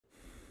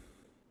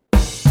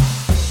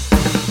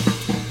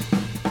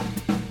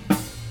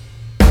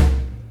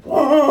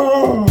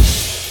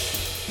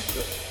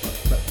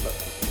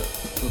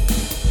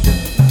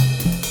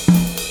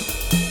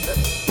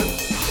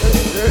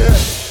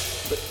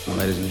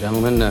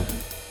Gentlemen,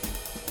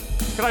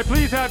 can I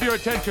please have your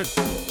attention?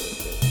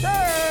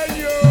 Can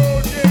you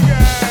dig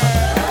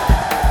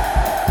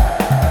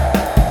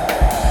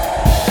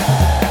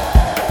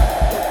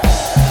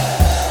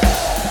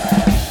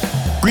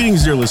it?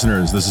 Greetings, dear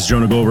listeners. This is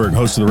Jonah Goldberg,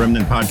 host of the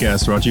Remnant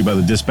Podcast, brought to you by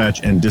the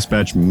Dispatch and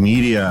Dispatch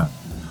Media.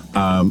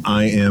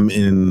 I am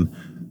in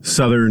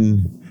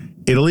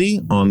southern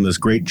Italy on this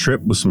great trip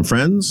with some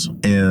friends,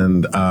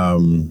 and a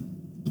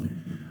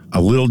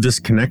little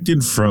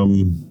disconnected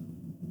from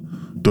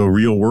the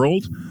real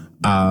world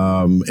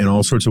in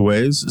all sorts of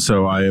ways.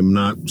 So I am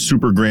not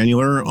super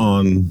granular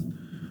on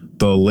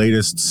the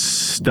latest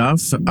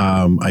stuff.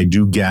 I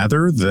do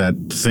gather that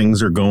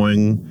things are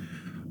going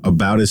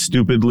about as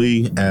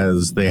stupidly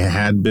as they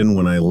had been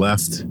when I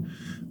left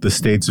the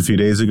States a few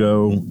days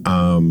ago,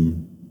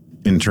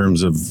 in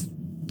terms of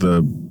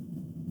the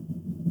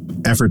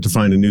effort to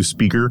find a new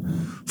speaker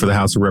for the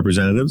House of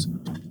Representatives.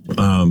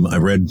 I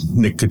read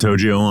Nick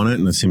Catoggio on it,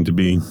 and it seemed to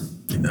be,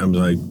 I was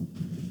like,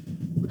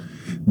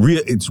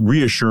 it's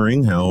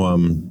reassuring how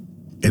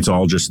it's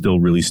all just still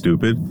really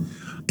stupid.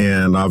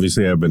 And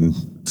obviously I've been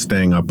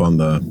staying up on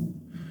the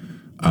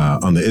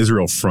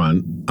Israel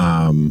front.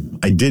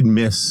 I did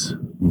miss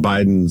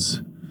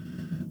Biden's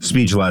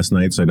speech last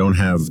night, so I don't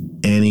have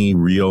any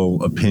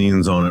real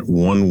opinions on it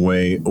one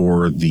way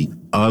or the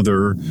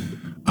other.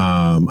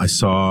 I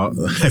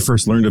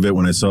first learned of it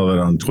when I saw that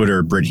on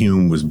Twitter, Brit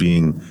Hume was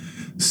being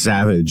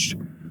savaged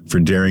for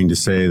daring to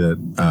say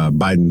that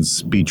Biden's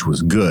speech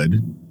was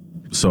good.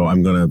 So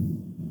I'm going to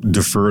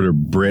defer to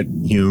Brit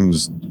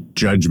Hume's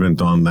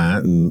judgment on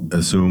that and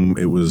assume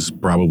it was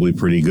probably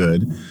pretty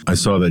good. I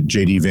saw that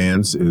J.D.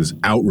 Vance is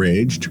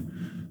outraged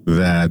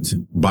that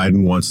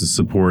Biden wants to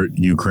support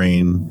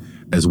Ukraine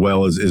as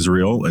well as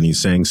Israel, and he's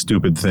saying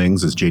stupid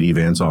things, as J.D.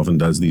 Vance often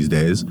does these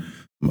days,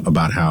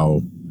 about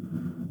how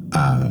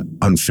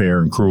unfair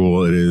and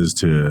cruel it is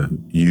to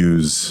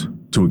use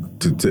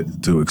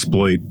to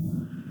exploit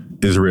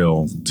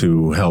Israel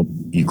to help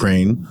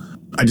Ukraine.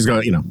 I just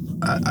got,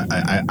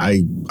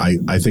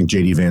 I think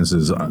J.D.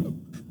 Vance's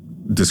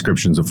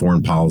descriptions of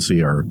foreign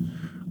policy are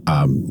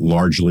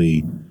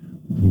largely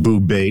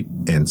boob bait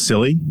and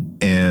silly.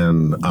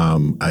 And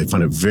I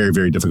find it very,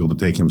 very difficult to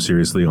take him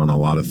seriously on a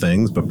lot of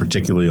things, but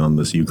particularly on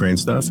this Ukraine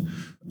stuff.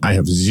 I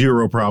have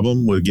zero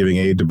problem with giving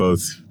aid to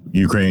both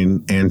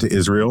Ukraine and to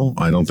Israel.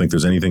 I don't think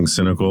there's anything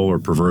cynical or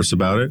perverse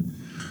about it.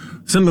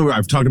 Something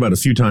I've talked about a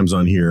few times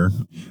on here,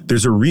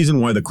 there's a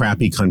reason why the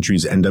crappy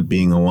countries end up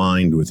being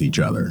aligned with each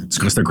other. It's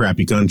because they're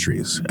crappy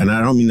countries. And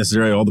I don't mean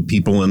necessarily all the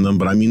people in them,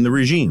 but I mean the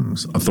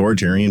regimes.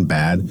 Authoritarian,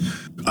 bad,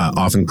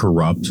 often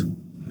corrupt,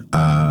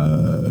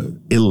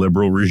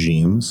 illiberal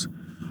regimes.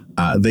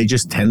 They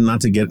just tend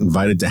not to get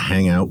invited to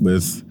hang out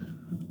with,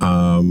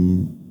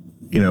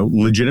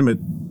 legitimate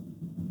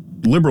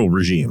liberal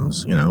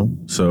regimes,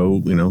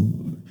 So,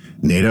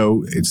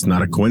 NATO, it's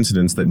not a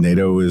coincidence that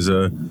NATO is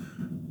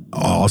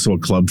also a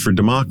club for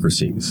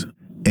democracies.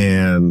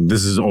 And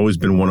this has always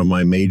been one of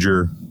my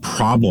major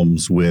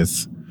problems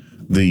with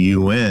the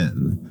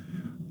UN.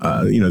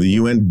 The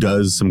UN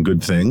does some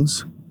good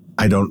things.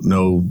 I don't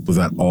know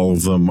that all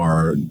of them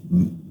are,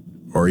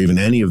 or even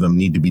any of them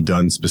need to be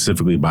done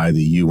specifically by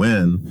the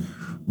UN.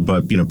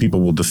 But,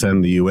 people will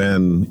defend the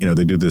UN.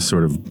 They do this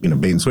sort of,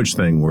 bait and switch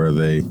thing where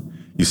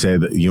you say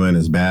that the UN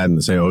is bad and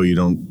they say, oh, you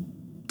don't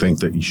think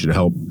that you should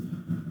help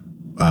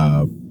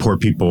poor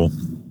people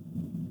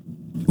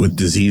with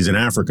disease in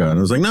Africa. And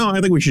I was like, no, I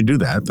think we should do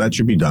that. That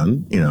should be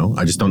done.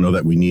 I just don't know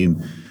that we need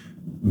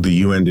the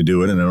UN to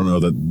do it. And I don't know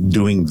that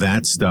doing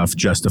that stuff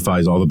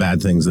justifies all the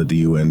bad things that the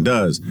UN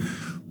does.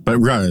 But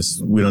regardless,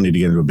 we don't need to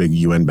get into a big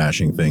UN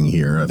bashing thing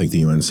here. I think the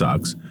UN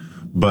sucks.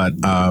 But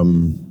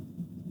the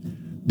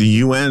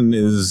UN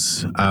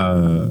is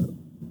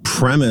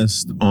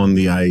premised on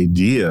the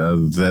idea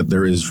that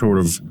there is sort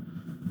of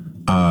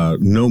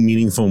no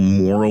meaningful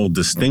moral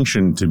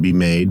distinction to be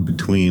made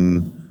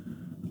between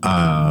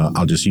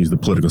I'll just use the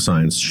political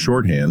science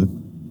shorthand,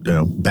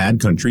 bad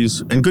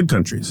countries and good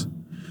countries.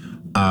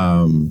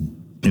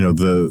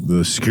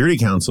 The Security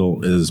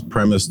Council is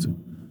premised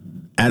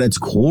at its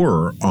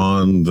core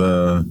on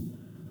the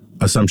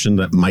assumption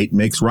that might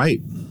makes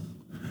right.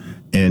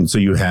 And so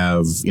you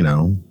have,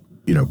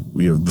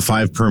 we have the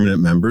 5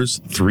 permanent members,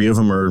 3 of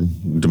them are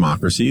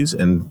democracies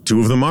and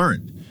 2 of them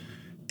aren't.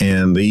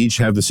 And they each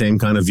have the same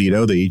kind of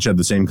veto. They each have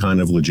the same kind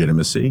of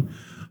legitimacy.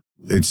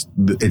 It's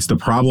the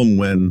problem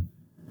when,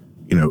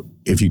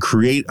 if you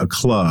create a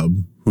club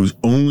whose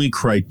only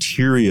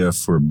criteria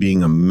for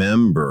being a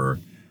member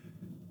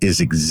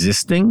is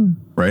existing,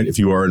 right? If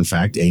you are, in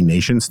fact, a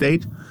nation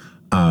state,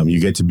 you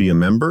get to be a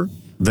member,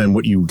 then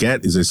what you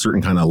get is a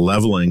certain kind of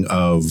leveling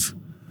of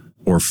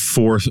or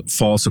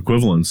false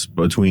equivalence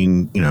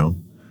between,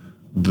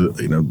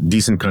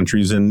 decent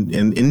countries and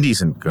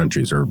indecent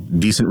countries, or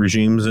decent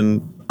regimes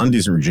and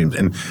undecent regimes.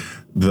 And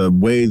the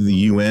way the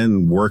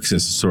UN works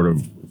is sort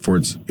of for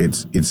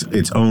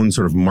its own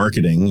sort of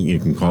marketing, you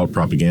can call it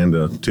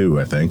propaganda too,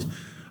 I think,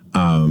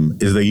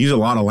 is they use a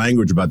lot of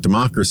language about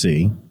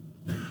democracy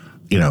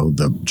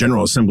the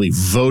General Assembly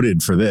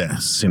voted for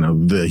this.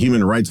 The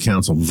Human Rights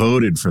Council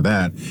voted for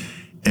that.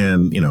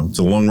 And, it's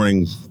a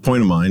long-running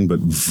point of mine, but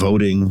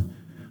voting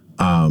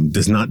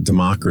does not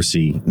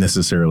democracy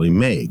necessarily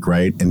make,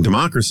 right? And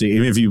democracy,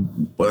 even if you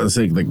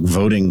say like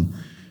voting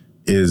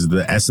is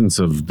the essence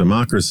of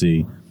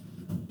democracy,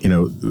 a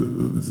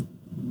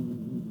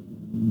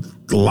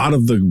lot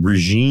of the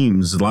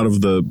regimes, a lot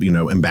of the,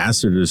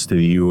 ambassadors to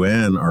the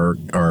UN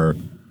are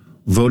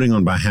voting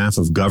on behalf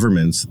of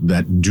governments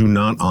that do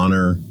not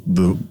honor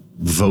the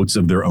votes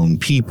of their own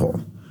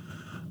people.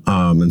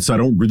 And so I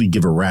don't really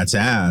give a rat's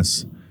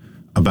ass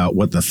about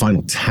what the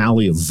final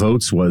tally of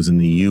votes was in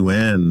the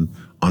UN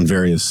on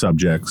various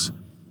subjects.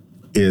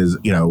 Is,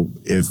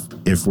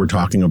 if we're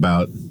talking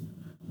about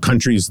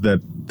countries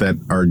that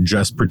are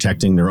just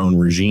protecting their own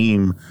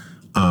regime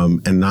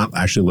and not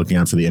actually looking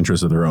out for the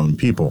interests of their own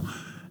people.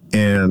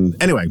 And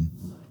anyway,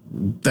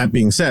 that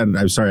being said,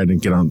 I'm sorry I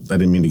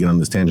didn't mean to get on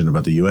this tangent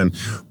about the UN,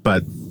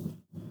 but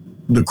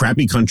the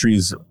crappy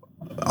countries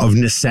of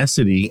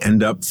necessity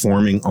end up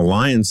forming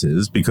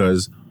alliances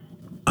because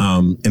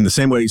in the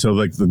same way, so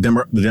like the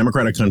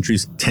democratic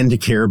countries tend to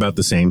care about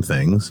the same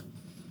things,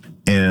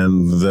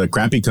 and the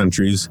crappy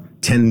countries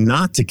tend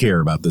not to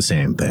care about the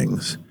same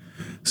things.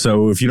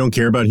 So if you don't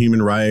care about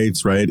human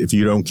rights, right? If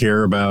you don't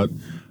care about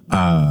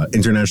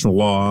international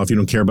law, if you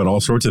don't care about all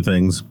sorts of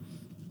things,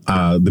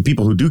 the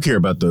people who do care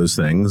about those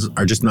things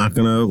are just not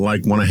going to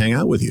want to hang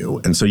out with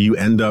you. And so you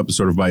end up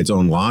sort of by its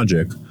own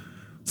logic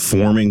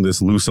forming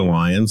this loose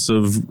alliance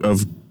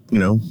of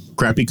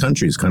crappy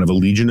countries, kind of a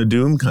Legion of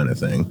Doom kind of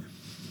thing.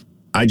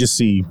 I just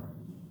see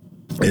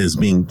it as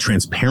being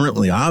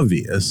transparently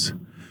obvious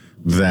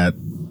that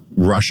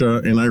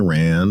Russia and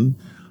Iran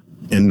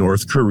and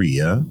North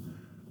Korea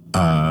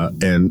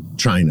and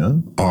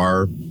China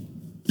are,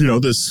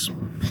 this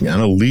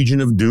kind of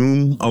Legion of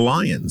Doom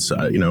alliance.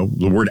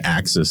 The word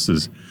Axis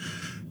is,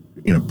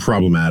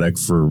 problematic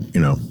for,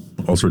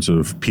 all sorts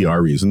of PR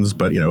reasons,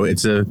 but,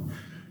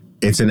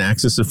 it's an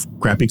axis of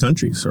crappy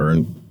countries or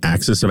an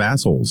axis of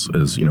assholes,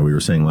 as, we were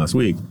saying last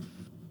week.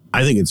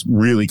 I think it's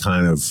really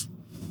kind of,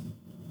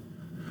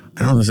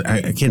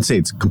 I can't say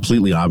it's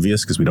completely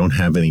obvious because we don't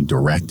have any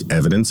direct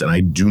evidence. And I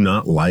do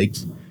not like,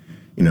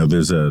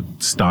 there's a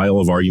style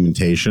of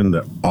argumentation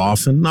that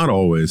often, not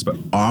always, but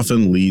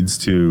often leads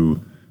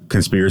to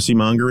conspiracy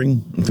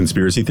mongering and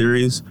conspiracy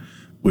theories,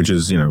 which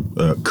is,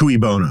 cui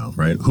bono,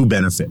 right? Who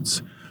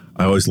benefits?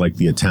 I always like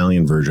the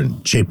Italian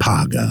version, che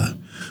paga,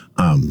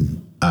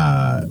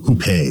 who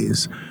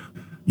pays?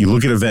 You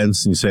look at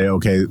events and you say,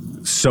 okay,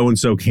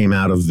 so-and-so came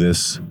out of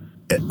this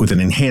with an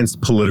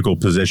enhanced political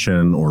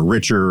position or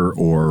richer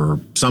or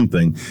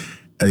something,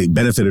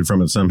 benefited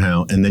from it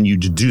somehow, and then you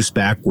deduce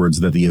backwards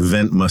that the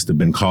event must have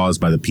been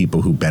caused by the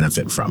people who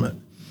benefit from it.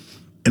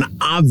 And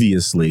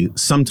obviously,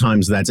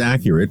 sometimes that's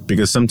accurate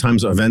because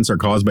sometimes events are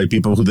caused by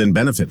people who then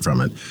benefit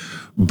from it.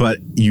 But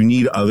you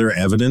need other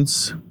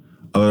evidence.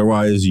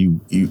 Otherwise, you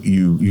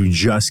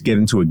just get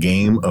into a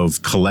game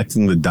of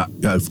connecting the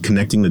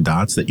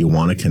dots that you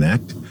want to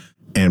connect.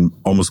 And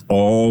almost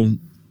all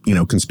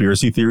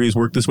conspiracy theories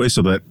work this way.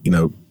 So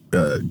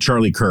that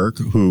Charlie Kirk,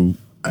 who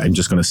I'm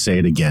just going to say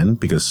it again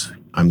because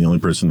I'm the only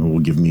person who will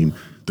give me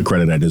the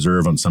credit I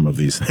deserve on some of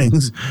these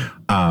things.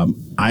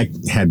 I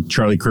had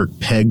Charlie Kirk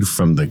pegged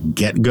from the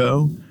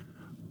get-go,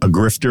 a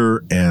grifter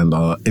and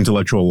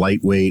intellectual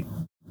lightweight,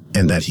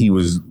 and that he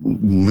was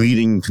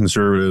leading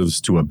conservatives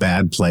to a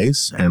bad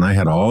place. And I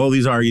had all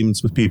these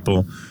arguments with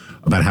people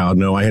about how,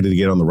 no, I had to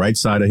get on the right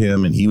side of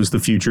him, and he was the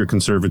future of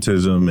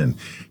conservatism, and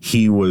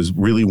he was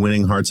really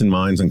winning hearts and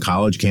minds on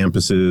college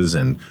campuses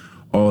and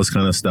all this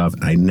kind of stuff.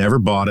 And I never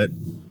bought it.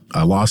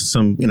 I lost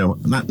some,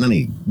 not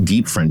any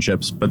deep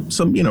friendships, but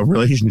some,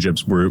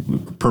 relationships were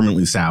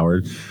permanently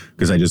soured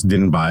because I just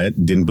didn't buy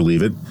it, didn't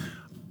believe it,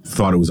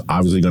 thought it was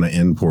obviously going to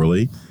end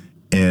poorly.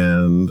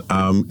 And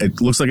it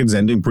looks like it's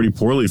ending pretty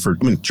poorly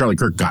Charlie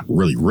Kirk got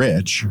really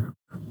rich,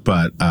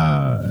 but,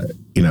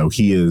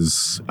 he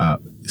is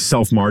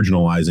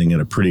self-marginalizing at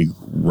a pretty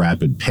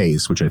rapid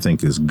pace, which I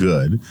think is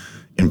good,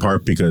 in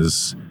part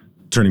because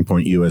Turning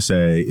Point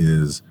USA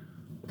is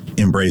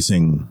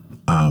embracing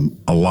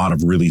a lot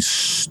of really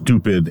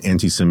stupid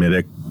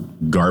anti-Semitic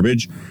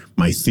garbage.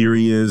 My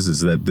theory is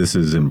that this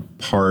is in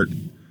part,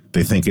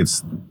 they think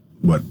it's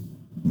what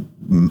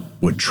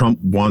Trump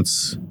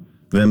wants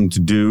them to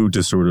do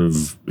to sort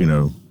of,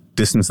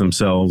 distance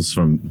themselves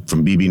from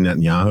Bibi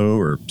Netanyahu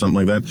or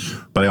something like that.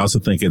 But I also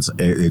think it's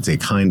a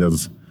kind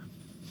of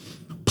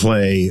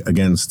play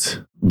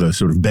against the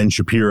sort of Ben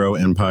Shapiro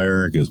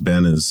empire, because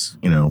Ben is,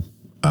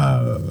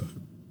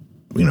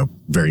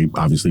 very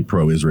obviously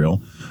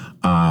pro-Israel.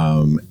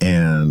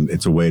 And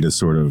it's a way to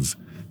sort of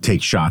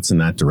take shots in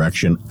that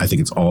direction. I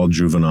think it's all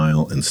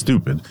juvenile and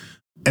stupid.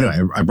 Anyway,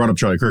 I brought up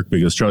Charlie Kirk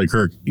because Charlie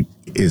Kirk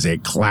is a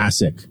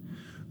classic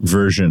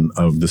version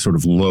of the sort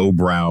of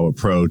lowbrow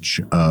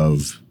approach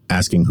of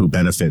asking who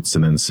benefits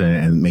and then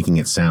making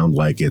it sound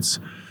like it's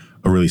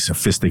a really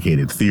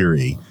sophisticated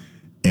theory.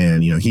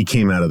 And, he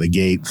came out of the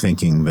gate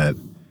thinking that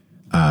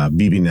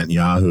Bibi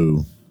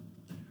Netanyahu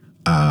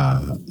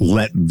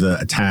let the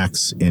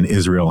attacks in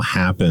Israel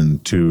happen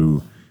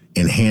to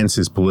enhance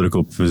his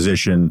political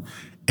position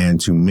and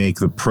to make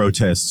the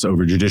protests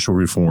over judicial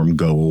reform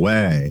go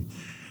away.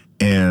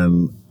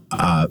 And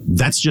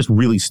that's just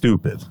really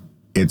stupid.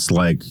 It's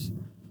like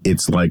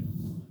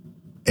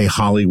a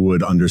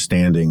Hollywood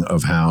understanding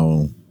of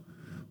how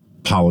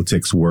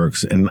politics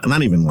works, and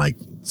not even like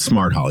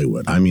smart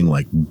Hollywood. I mean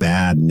like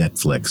bad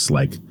Netflix,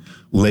 like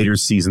later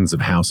seasons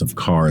of House of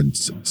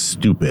Cards,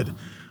 stupid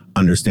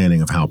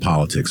understanding of how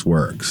politics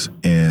works.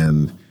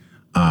 And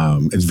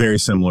it's very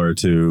similar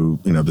to,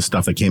 the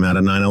stuff that came out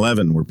of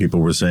 9/11, where people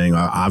were saying,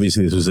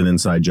 obviously this was an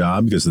inside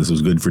job because this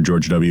was good for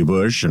George W.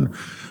 Bush and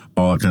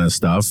all that kind of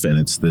stuff. And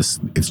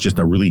it's just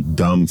a really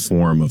dumb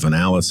form of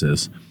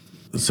analysis.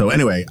 So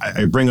anyway,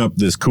 I bring up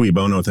this cui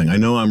bono thing. I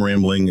know I'm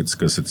rambling. It's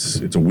because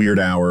it's a weird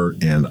hour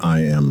and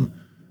I am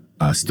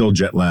still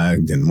jet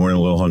lagged and more than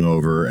a little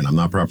hungover and I'm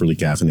not properly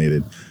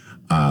caffeinated.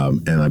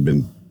 And I've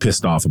been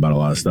pissed off about a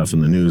lot of stuff in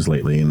the news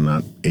lately and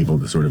not able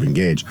to sort of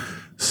engage.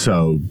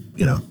 So,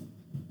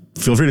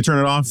 feel free to turn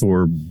it off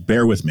or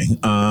bear with me.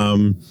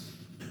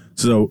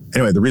 So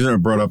anyway, the reason I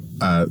brought up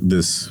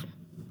this,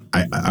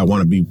 I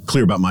want to be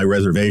clear about my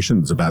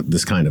reservations about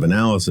this kind of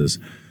analysis.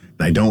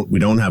 We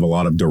don't have a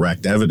lot of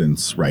direct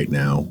evidence right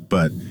now,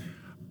 but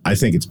I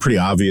think it's pretty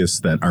obvious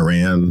that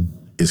Iran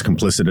is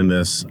complicit in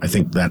this. I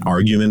think that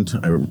argument,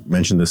 I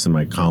mentioned this in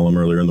my column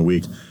earlier in the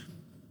week,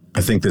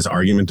 I think this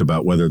argument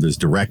about whether there's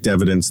direct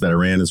evidence that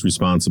Iran is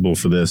responsible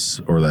for this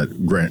or that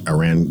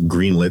Iran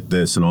greenlit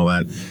this and all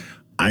that,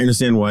 I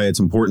understand why it's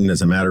important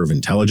as a matter of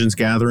intelligence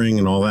gathering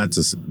and all that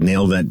to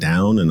nail that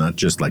down and not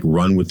just like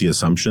run with the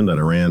assumption that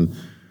Iran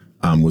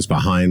was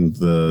behind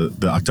the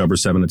October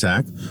 7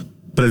 attack.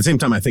 But at the same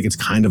time, I think it's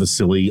kind of a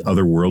silly,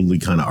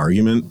 otherworldly kind of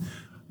argument.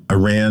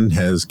 Iran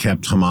has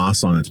kept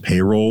Hamas on its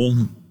payroll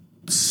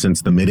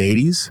since the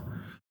mid-'80s.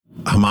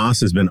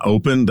 Hamas has been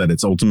open that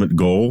its ultimate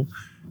goal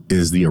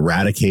is the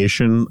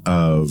eradication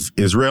of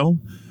Israel,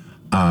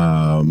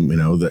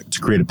 to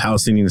create a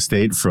Palestinian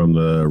state from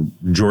the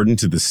Jordan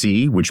to the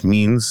sea, which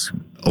means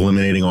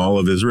eliminating all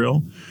of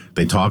Israel.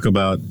 They talk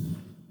about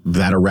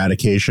that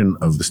eradication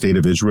of the state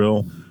of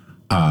Israel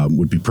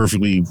would be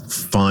perfectly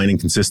fine and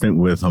consistent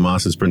with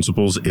Hamas's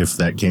principles if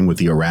that came with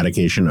the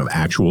eradication of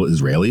actual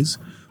Israelis,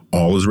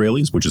 all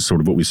Israelis, which is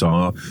sort of what we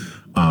saw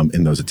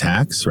in those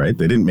attacks, right?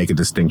 They didn't make a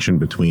distinction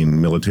between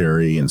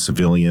military and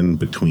civilian,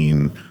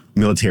 between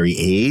military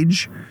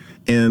age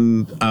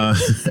and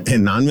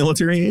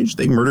non-military age.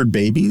 They murdered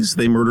babies.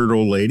 They murdered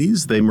old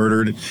ladies. They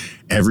murdered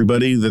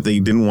everybody that they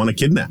didn't want to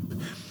kidnap.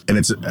 And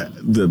it's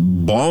the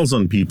balls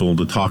on people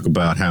to talk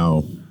about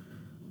how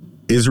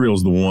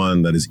Israel's the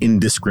one that is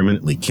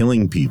indiscriminately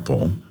killing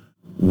people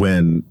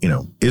when,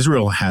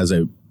 Israel has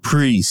a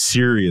pretty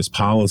serious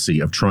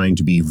policy of trying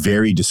to be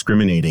very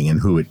discriminating in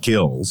who it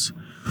kills.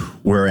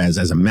 Whereas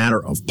as a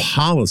matter of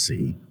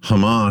policy,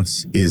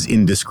 Hamas is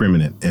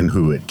indiscriminate in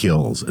who it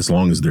kills as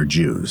long as they're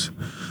Jews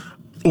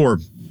or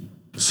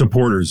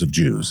supporters of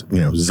Jews,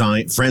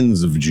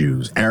 friends of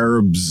Jews,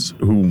 Arabs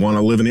who want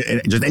to live in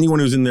it, just anyone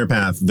who's in their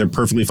path, they're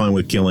perfectly fine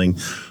with killing.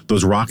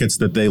 Those rockets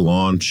that they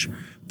launch,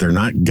 they're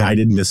not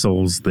guided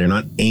missiles. They're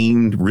not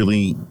aimed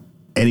really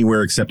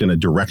anywhere except in a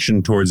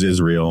direction towards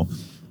Israel.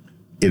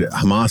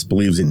 Hamas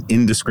believes in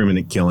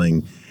indiscriminate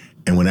killing.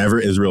 And whenever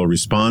Israel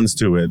responds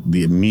to it,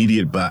 the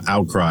immediate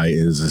outcry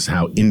is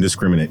how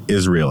indiscriminate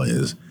Israel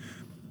is.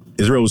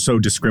 Israel was so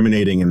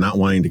discriminating and not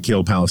wanting to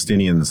kill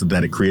Palestinians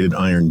that it created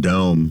Iron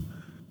Dome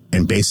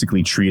and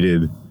basically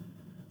treated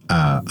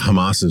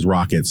Hamas's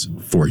rockets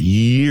for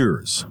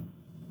years,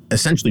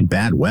 essentially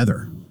bad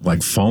weather,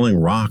 like falling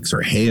rocks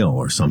or hail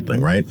or something,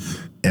 right?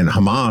 And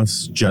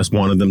Hamas just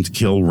wanted them to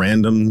kill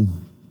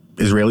random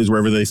Israelis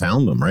wherever they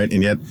found them, right?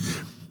 And yet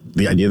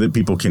the idea that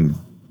people can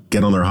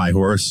get on their high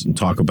horse and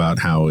talk about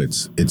how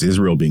it's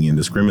Israel being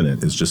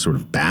indiscriminate is just sort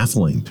of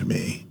baffling to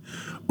me.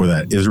 Or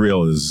that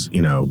Israel is,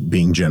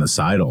 being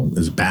genocidal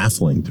is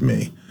baffling to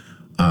me.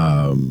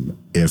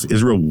 If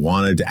Israel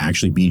wanted to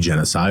actually be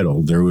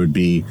genocidal, there would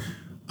be,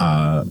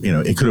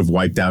 it could have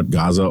wiped out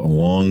Gaza a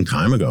long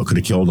time ago, could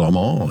have killed them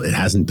all. It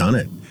hasn't done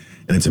it.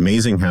 And it's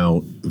amazing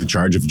how the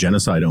charge of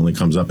genocide only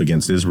comes up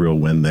against Israel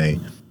when they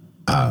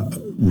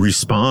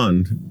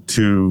respond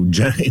to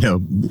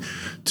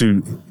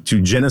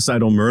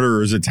genocidal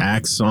murderers'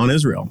 attacks on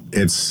Israel.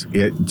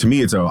 To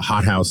me, it's a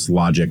hothouse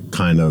logic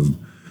kind of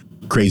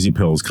crazy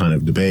pills kind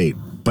of debate,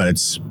 but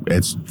it's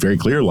very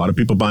clear. A lot of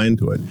people buy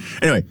into it.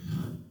 Anyway,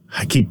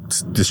 I keep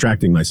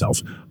distracting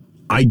myself.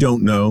 I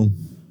don't know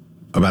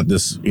about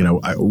this,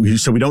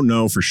 so we don't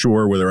know for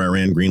sure whether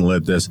Iran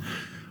greenlit this.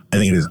 I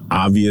think it is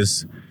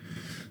obvious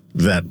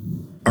that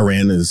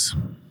Iran is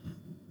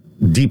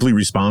deeply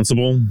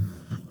responsible,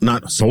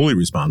 not solely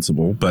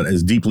responsible, but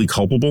is deeply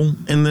culpable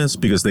in this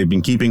because they've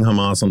been keeping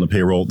Hamas on the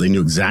payroll. They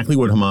knew exactly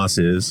what Hamas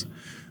is.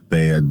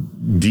 They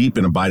had deep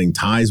and abiding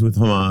ties with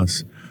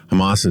Hamas.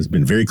 Hamas has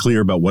been very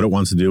clear about what it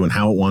wants to do and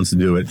how it wants to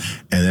do it.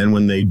 And then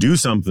when they do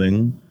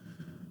something,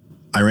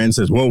 Iran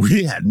says, well,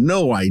 we had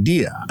no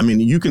idea. I mean,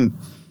 you can,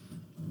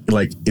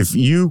 if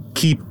you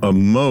keep a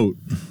moat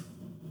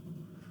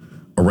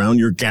around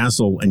your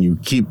castle and you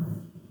keep,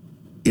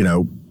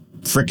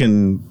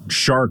 frickin'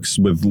 sharks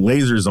with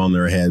lasers on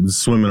their heads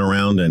swimming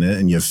around in it,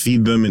 and you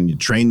feed them and you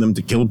train them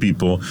to kill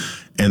people,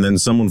 and then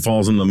someone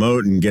falls in the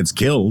moat and gets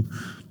killed,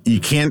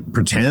 you can't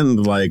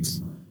pretend like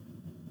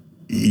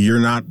you're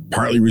not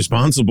partly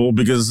responsible,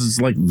 because it's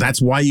like,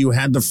 that's why you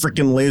had the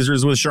frickin'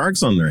 lasers with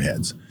sharks on their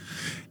heads.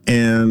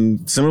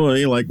 And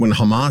similarly, like when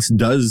Hamas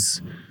does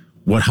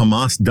what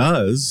Hamas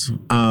does,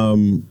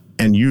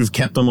 and you've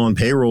kept them on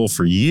payroll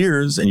for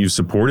years and you've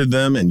supported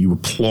them and you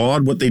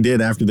applaud what they did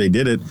after they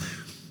did it,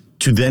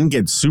 to then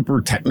get super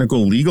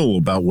technical legal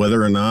about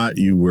whether or not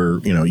you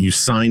were, you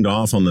signed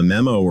off on the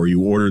memo or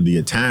you ordered the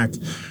attack.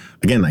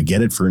 Again, I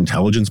get it for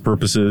intelligence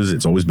purposes.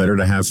 It's always better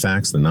to have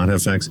facts than not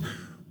have facts.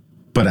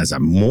 But as a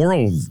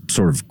moral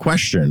sort of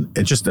question,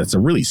 that's a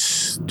really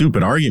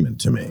stupid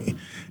argument to me.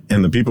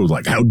 And the people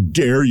like, how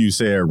dare you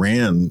say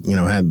Iran,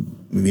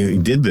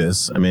 did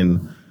this? I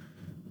mean,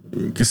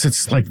 because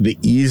it's like the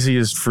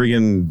easiest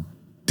friggin'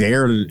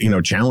 dare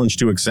to, challenge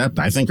to accept.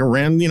 I think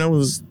Iran,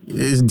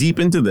 is deep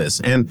into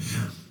this.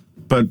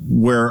 But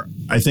where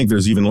I think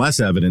there's even less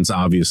evidence,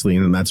 obviously,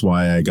 and that's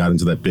why I got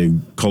into that big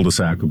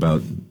cul-de-sac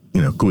about,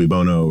 cui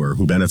bono or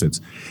who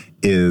benefits,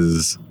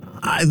 is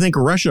I think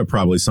Russia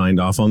probably signed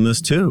off on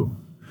this too.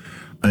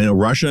 I know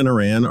Russia and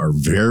Iran are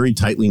very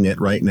tightly knit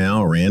right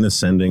now. Iran is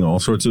sending all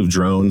sorts of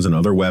drones and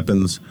other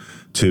weapons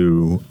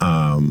to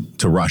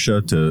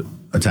Russia to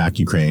attack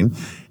Ukraine.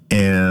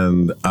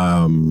 And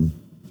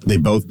they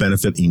both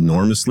benefit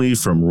enormously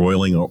from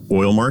roiling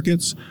oil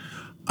markets.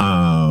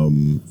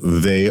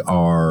 They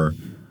are,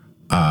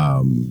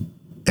 and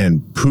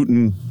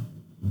Putin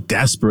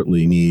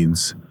desperately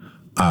needs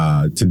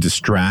to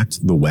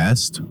distract the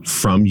West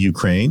from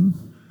Ukraine.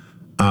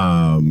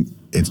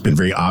 It's been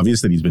very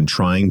obvious that he's been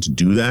trying to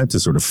do that, to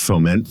sort of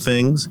foment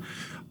things.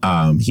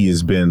 He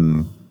has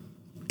been,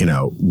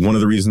 one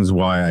of the reasons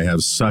why I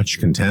have such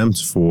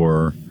contempt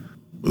for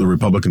the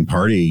Republican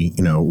Party,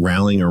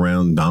 rallying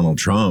around Donald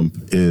Trump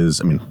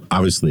is,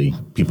 obviously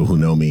people who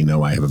know me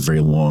know I have a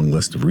very long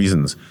list of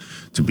reasons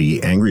to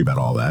be angry about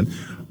all that.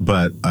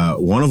 But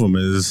one of them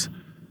is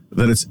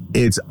that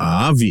it's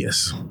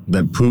obvious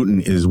that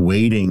Putin is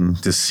waiting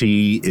to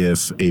see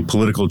if a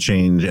political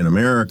change in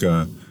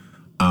America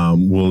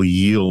will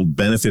yield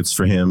benefits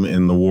for him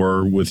in the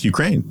war with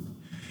Ukraine.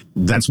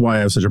 That's why I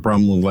have such a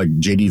problem with like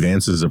J.D.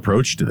 Vance's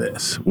approach to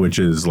this, which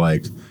is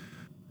like,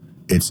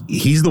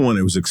 he's the one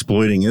who was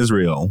exploiting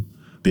Israel,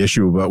 the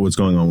issue about what's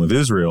going on with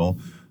Israel,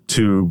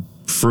 to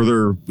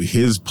further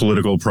his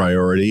political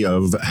priority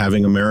of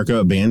having America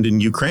abandon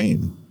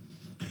Ukraine.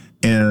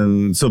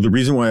 And so the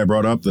reason why I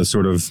brought up the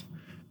sort of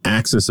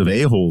axis of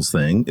a-holes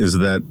thing is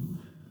that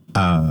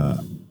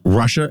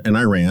Russia and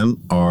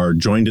Iran are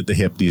joined at the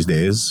hip these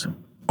days,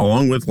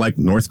 along with like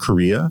North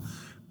Korea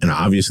and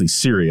obviously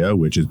Syria,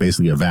 which is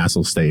basically a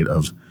vassal state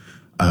of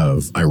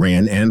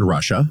Iran and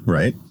Russia,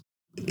 right?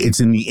 It's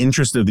in the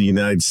interest of the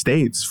United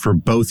States for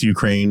both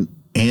Ukraine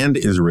and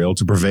Israel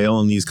to prevail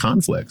in these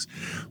conflicts.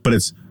 But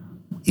it's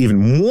even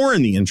more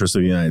in the interest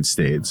of the United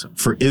States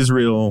for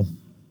Israel,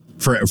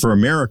 for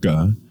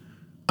America,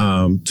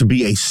 to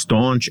be a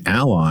staunch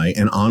ally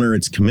and honor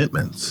its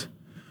commitments.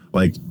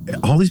 Like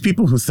all these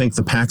people who think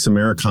the Pax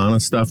Americana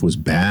stuff was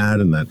bad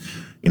and that,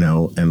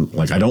 and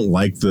like I don't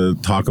like the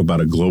talk about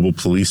a global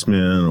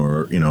policeman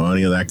or,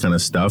 any of that kind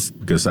of stuff,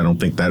 because I don't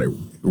think that it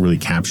really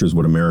captures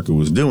what America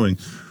was doing.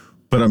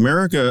 But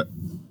the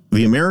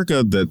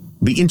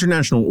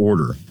international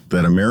order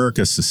that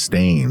America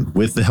sustained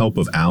with the help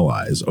of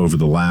allies over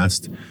the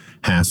last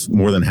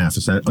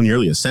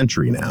nearly a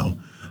century now,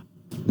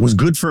 was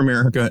good for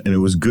America and it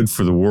was good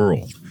for the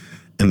world.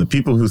 And the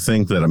people who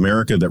think that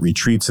America that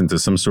retreats into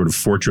some sort of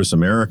fortress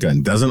America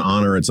and doesn't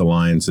honor its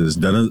alliances,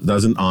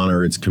 doesn't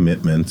honor its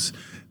commitments,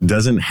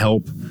 doesn't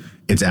help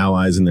its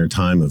allies in their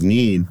time of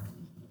need,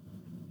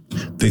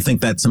 they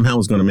think that somehow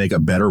is going to make a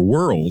better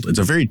world. It's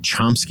a very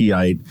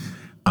Chomskyite,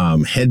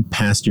 head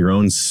past your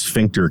own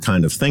sphincter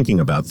kind of thinking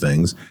about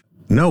things.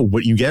 No,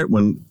 what you get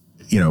when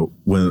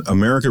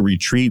America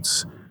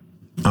retreats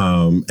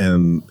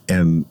and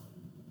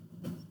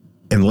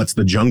lets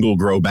the jungle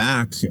grow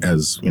back,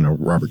 as,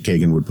 Robert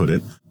Kagan would put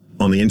it,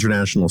 on the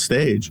international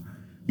stage,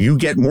 you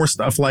get more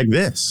stuff like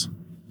this.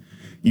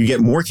 You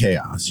get more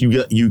chaos.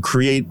 You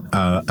create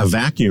a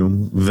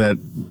vacuum that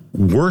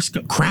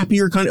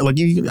crappier kind of,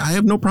 I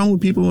have no problem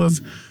with people who have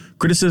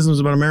criticisms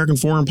about American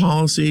foreign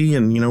policy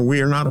and,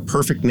 we are not a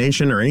perfect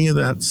nation or any of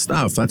that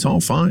stuff. That's all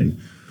fine.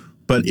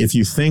 But if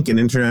you think an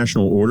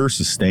international order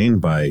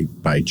sustained by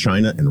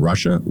China and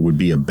Russia would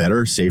be a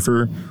better,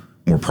 safer,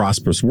 more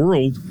prosperous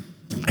world,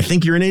 I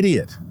think you're an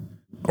idiot.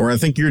 Or I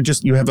think you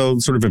have a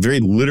sort of a very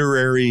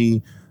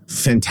literary,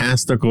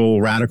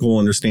 fantastical, radical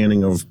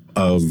understanding of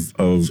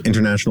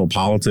international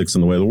politics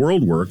and the way the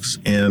world works.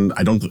 And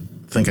I don't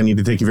think I need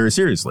to take you very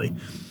seriously.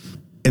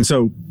 And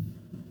so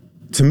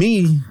to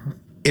me,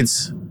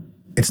 it's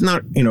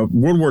not,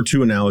 World War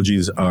II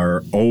analogies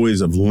are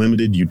always of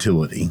limited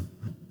utility.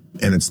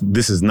 And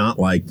this is not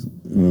like,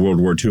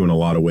 World War II in a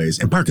lot of ways.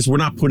 In part because we're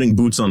not putting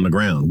boots on the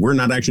ground. We're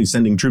not actually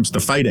sending troops to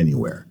fight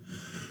anywhere.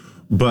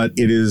 But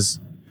it is,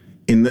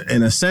 in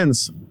a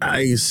sense,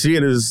 I see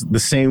it as the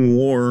same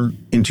war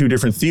in two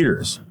different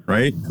theaters,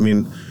 right? I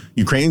mean,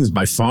 Ukraine's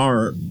by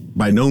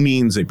no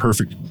means a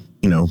perfect,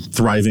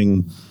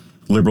 thriving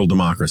liberal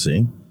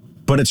democracy,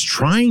 but it's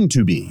trying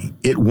to be.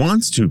 It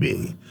wants to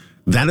be.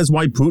 That is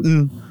why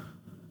Putin,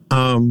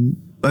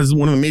 that is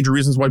one of the major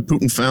reasons why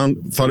Putin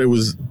thought it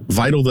was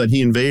vital that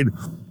he invade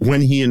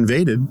when he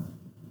invaded,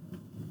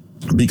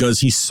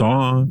 because he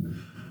saw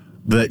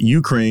that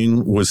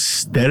Ukraine was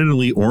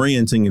steadily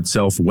orienting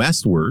itself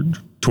westward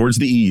towards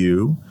the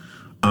EU,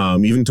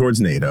 even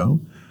towards NATO,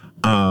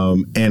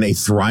 and a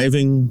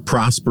thriving,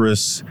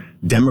 prosperous,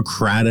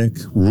 democratic,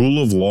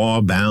 rule of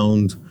law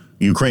bound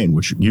Ukraine,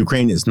 which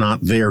Ukraine is not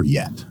there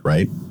yet,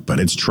 right? But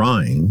it's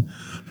trying.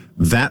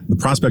 The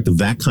prospect of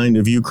that kind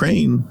of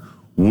Ukraine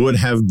would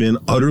have been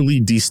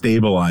utterly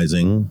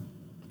destabilizing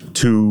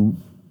to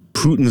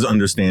Putin's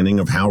understanding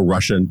of how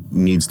Russia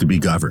needs to be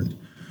governed,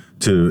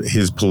 to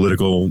his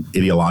political,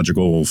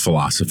 ideological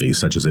philosophy,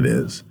 such as it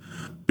is.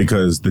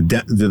 Because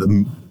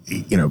Putin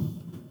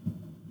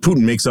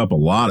makes up a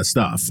lot of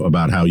stuff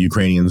about how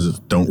Ukrainians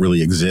don't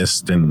really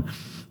exist and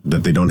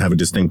that they don't have a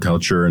distinct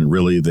culture and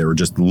really they're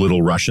just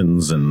little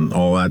Russians and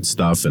all that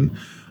stuff. And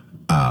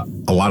a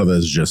lot of that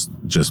is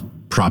just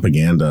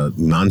propaganda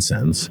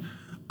nonsense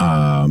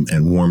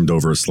and warmed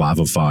over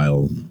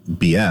Slavophile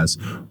BS.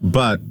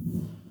 But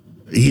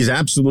he's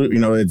absolutely,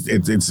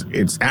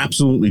 it's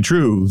absolutely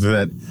true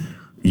that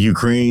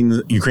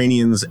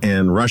Ukrainians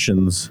and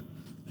Russians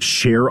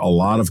share a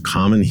lot of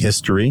common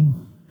history,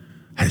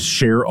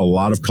 share a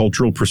lot of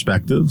cultural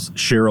perspectives,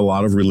 share a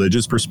lot of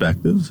religious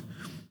perspectives.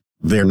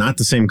 They're not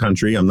the same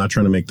country. I'm not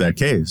trying to make that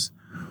case.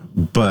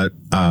 But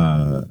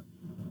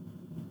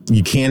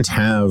you can't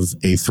have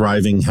a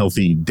thriving,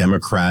 healthy,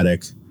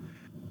 democratic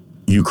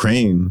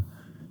Ukraine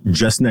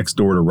just next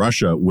door to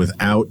Russia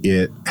without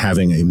it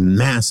having a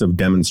massive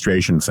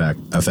demonstration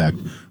effect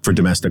for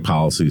domestic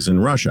policies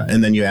in Russia.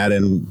 And then you add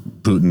in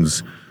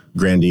Putin's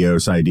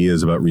grandiose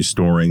ideas about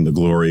restoring the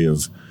glory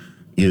of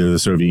either the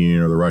Soviet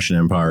Union or the Russian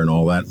Empire and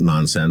all that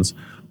nonsense.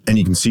 And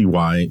you can see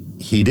why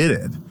he did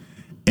it.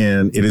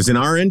 And it is in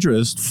our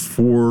interest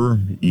for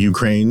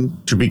Ukraine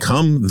to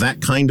become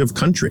that kind of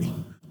country.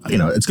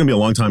 It's going to be a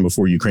long time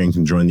before Ukraine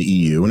can join the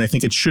EU. And I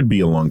think it should be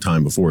a long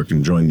time before it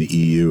can join the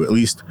EU, at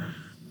least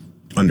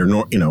under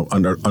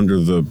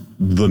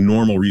the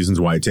normal reasons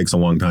why it takes a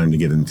long time to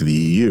get into the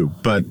EU.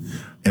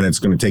 And it's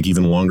going to take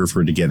even longer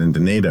for it to get into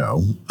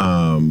NATO.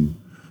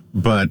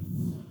 But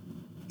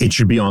it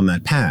should be on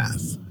that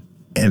path.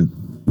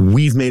 And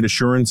we've made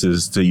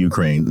assurances to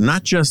Ukraine,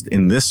 not just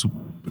in this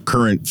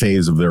current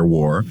phase of their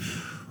war,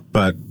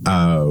 but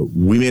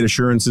we made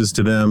assurances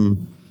to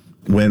them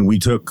when we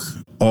took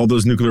all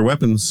those nuclear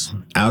weapons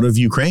out of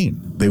Ukraine.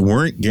 They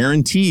weren't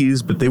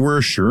guarantees, but they were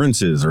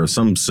assurances or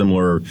some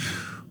similar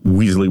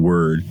Weasley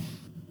word.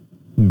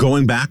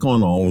 Going back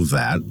on all of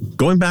that,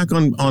 going back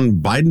on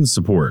Biden's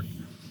support,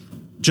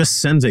 just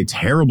sends a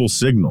terrible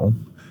signal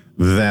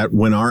that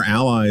when our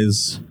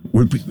allies,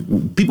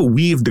 people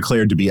we've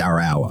declared to be our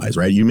allies,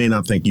 right? You may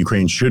not think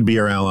Ukraine should be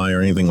our ally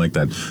or anything like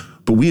that,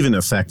 but we've in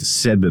effect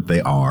said that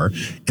they are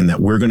and that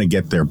we're going to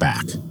get their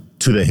back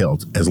to the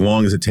hilt as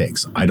long as it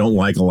takes. I don't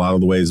like a lot of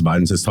the ways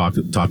Biden has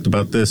talked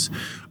about this.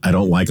 I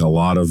don't like a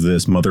lot of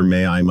this mother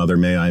may I, mother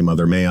may I,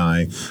 mother may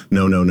I,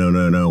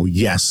 no,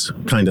 yes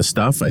kind of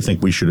stuff. I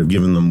think we should have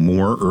given them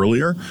more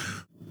earlier.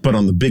 But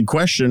on the big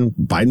question,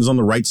 Biden's on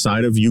the right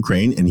side of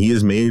Ukraine, and he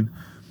has made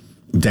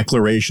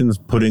declarations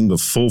putting the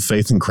full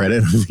faith and credit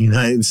of the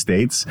United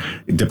States,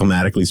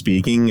 diplomatically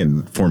speaking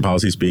and foreign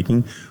policy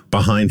speaking,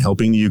 behind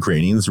helping the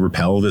Ukrainians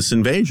repel this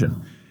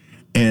invasion.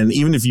 And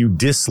even if you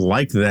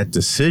dislike that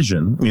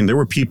decision, I mean, there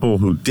were people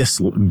who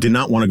did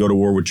not want to go to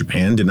war with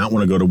Japan, did not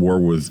want to go to war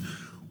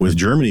with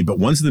Germany. But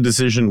once the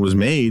decision was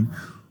made,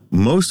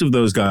 most of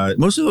those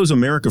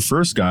America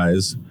First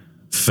guys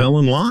fell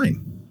in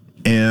line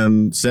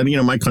and said,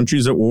 my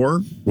country's at war,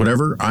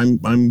 whatever, I'm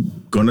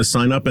going to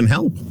sign up and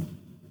help.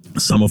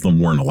 Some of them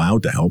weren't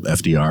allowed to help.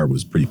 FDR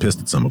was pretty pissed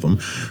at some of them,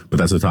 but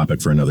that's a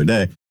topic for another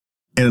day.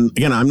 And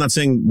again, I'm not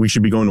saying we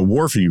should be going to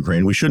war for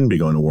Ukraine. We shouldn't be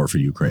going to war for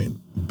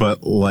Ukraine.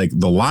 But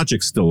the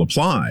logic still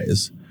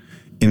applies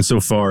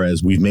insofar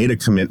as we've made a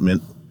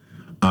commitment.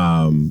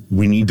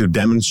 We need to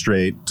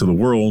demonstrate to the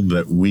world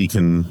that we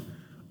can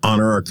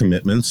honor our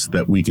commitments,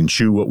 that we can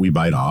chew what we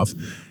bite off.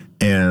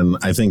 And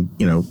I think,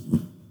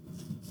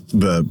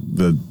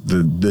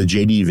 the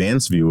J.D.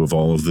 Vance view of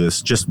all of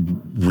this just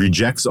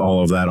rejects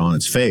all of that on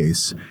its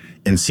face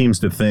and seems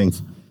to think,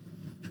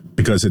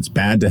 because it's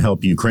bad to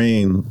help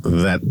Ukraine,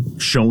 that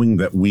showing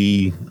that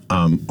we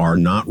are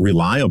not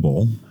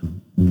reliable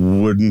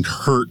wouldn't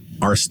hurt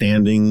our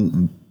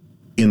standing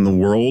in the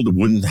world,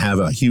 wouldn't have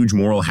a huge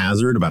moral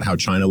hazard about how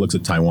China looks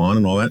at Taiwan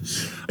and all that.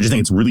 I just think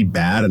it's really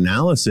bad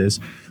analysis,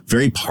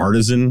 very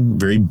partisan,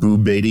 very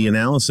boob-baity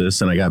analysis,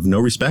 and I have no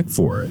respect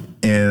for it.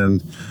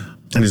 And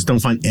I just don't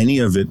find any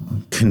of it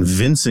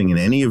convincing in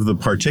any of the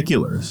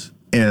particulars.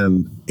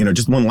 And,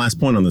 just one last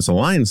point on this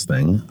alliance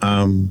thing.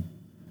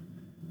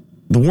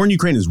 The war in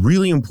Ukraine is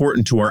really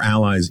important to our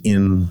allies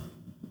in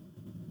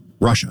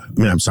Russia.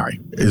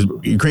 The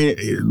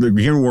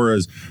Ukraine war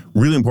is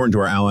really important to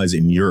our allies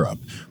in Europe,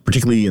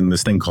 particularly in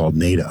this thing called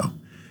NATO.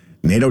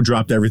 NATO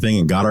dropped everything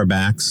and got our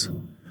backs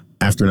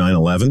after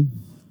 9/11.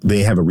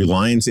 They have a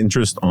reliance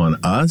interest on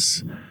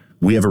us.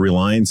 We have a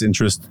reliance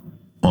interest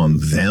on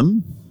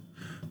them.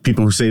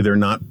 People who say they're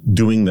not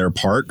doing their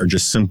part are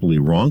just simply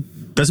wrong.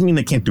 Doesn't mean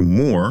they can't do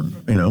more.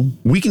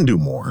 We can do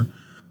more.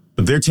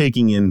 But they're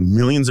taking in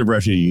millions of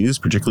refugees,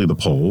 particularly the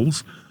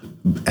Poles,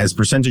 as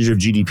percentage of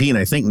GDP. And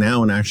I think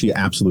now in actually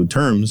absolute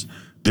terms,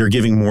 they're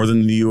giving more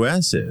than the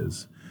U.S.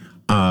 is.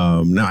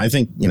 Now, I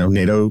think,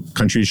 NATO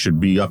countries should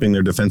be upping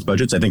their defense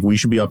budgets. I think we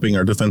should be upping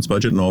our defense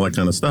budget and all that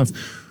kind of stuff.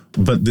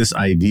 But this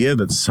idea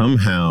that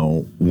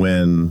somehow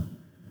when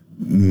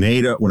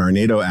our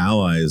NATO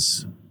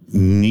allies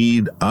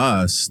need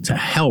us to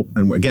help,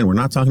 and again, we're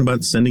not talking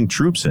about sending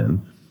troops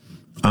in,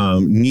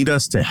 need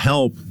us to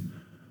help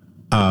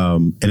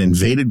an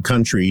invaded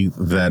country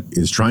that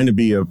is trying to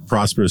be a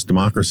prosperous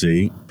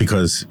democracy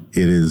because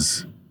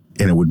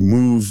it would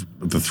move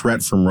the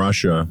threat from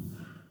Russia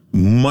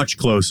much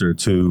closer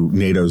to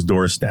NATO's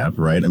doorstep,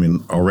 right?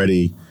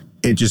 Already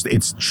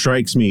it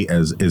strikes me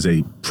as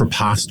a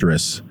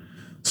preposterous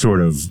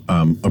sort of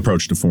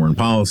approach to foreign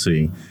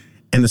policy.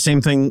 And the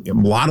same thing, a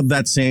lot of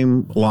that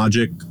same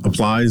logic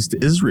applies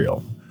to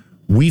Israel.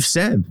 We've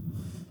said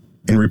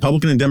in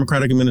Republican and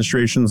Democratic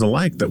administrations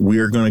alike that we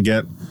are going to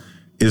get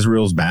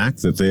Israel's back,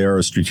 that they are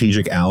a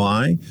strategic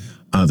ally,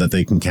 that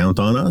they can count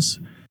on us.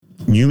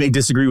 You may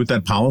disagree with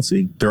that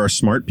policy. There are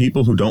smart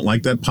people who don't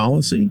like that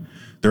policy.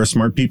 There are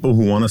smart people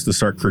who want us to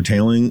start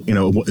curtailing,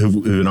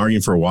 who've been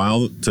arguing for a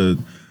while that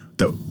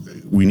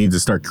we need to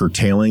start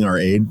curtailing our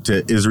aid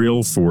to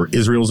Israel for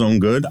Israel's own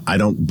good. I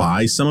don't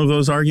buy some of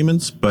those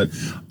arguments, but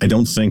I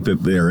don't think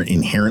that they're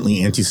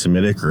inherently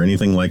anti-Semitic or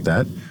anything like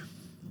that.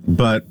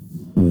 But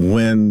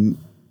when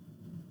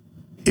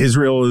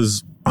Israel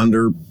is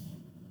under,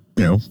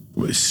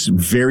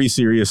 very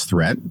serious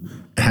threat,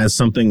 has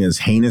something as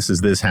heinous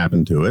as this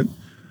happen to it,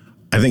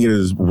 I think it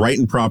is right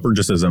and proper,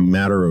 just as a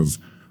matter of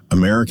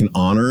American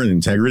honor and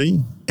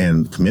integrity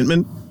and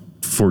commitment,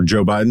 for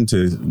Joe Biden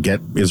to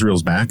get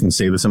Israel's back and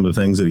say some of the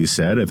things that he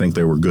said. I think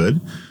they were good.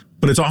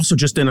 But it's also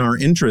just in our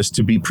interest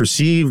to be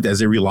perceived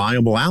as a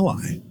reliable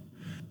ally.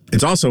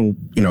 It's also,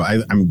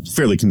 I'm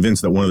fairly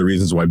convinced that one of the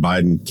reasons why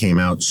Biden came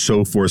out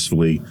so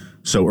forcefully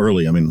so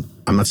early, I'm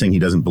not saying he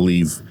doesn't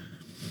believe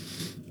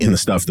in the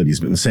stuff that he's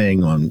been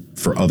saying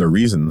for other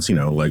reasons,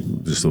 like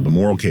just the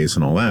moral case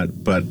and all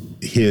that, but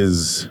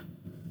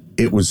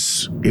it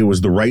was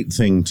the right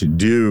thing to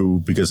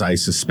do because I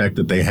suspect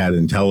that they had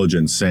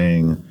intelligence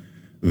saying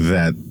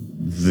that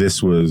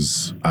this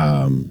was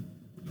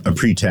a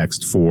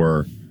pretext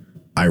for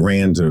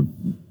Iran to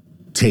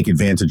take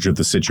advantage of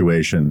the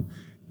situation.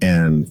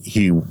 And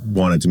he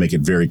wanted to make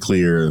it very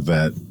clear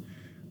that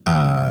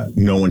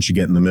no one should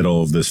get in the middle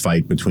of this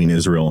fight between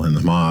Israel and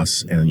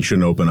Hamas, and you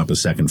shouldn't open up a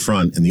second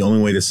front. And the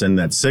only way to send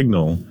that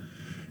signal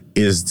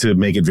is to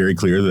make it very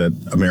clear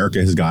that America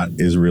has got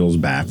Israel's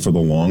back for the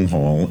long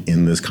haul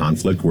in this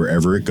conflict,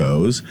 wherever it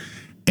goes,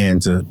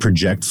 and to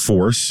project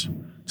force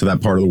to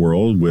that part of the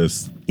world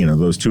with,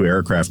 those two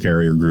aircraft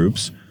carrier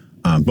groups.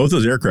 Both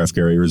those aircraft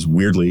carriers,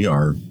 weirdly,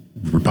 are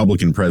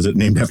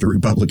named after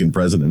Republican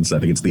presidents. I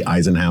think it's the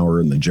Eisenhower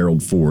and the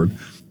Gerald Ford.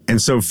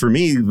 And so for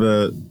me,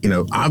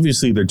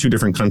 obviously they're two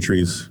different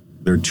countries.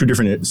 There are two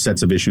different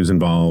sets of issues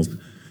involved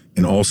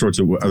in all sorts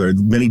of, there are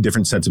many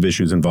different sets of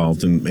issues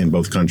involved in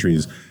both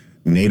countries.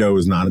 NATO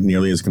is not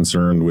nearly as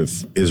concerned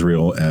with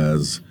Israel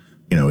as,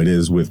 it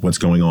is with what's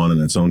going on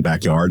in its own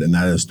backyard. And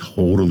that is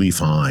totally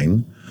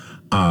fine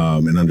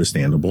and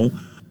understandable.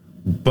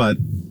 But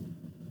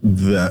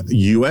the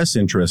U.S.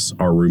 interests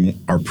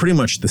are pretty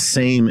much the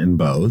same in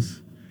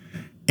both.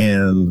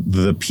 And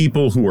the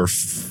people who are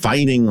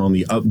fighting on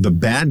the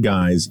bad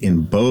guys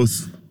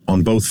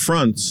on both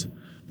fronts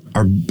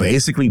are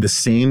basically the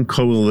same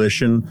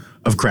coalition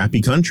of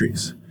crappy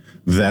countries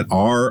that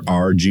are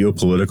our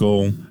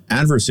geopolitical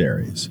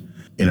adversaries.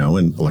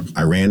 And like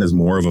Iran is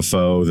more of a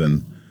foe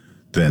than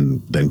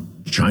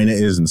China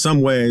is in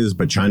some ways,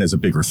 but China is a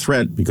bigger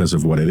threat because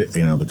of what it is,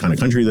 the kind of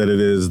country that it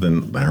is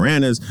than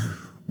Iran is.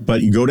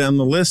 But you go down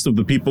the list of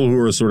the people who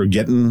are sort of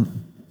getting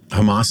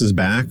Hamas's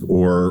back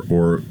or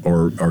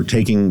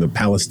taking the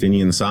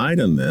Palestinian side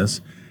on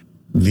this.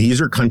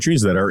 These are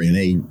countries that are in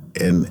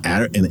an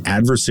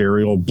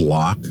adversarial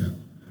bloc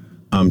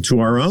to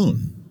our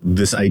own.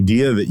 This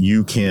idea that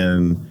you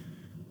can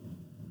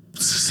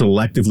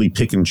selectively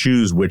pick and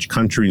choose which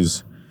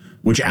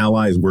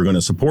allies we're going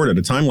to support at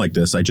a time like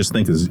this, I just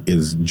think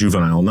is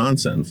juvenile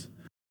nonsense.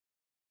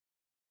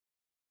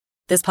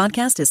 This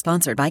podcast is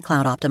sponsored by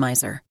Cloud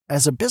Optimizer.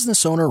 As a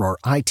business owner or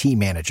IT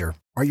manager,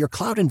 are your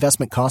cloud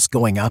investment costs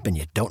going up and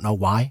you don't know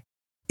why?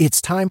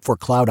 It's time for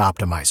Cloud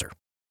Optimizer.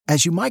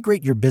 As you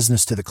migrate your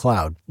business to the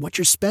cloud, what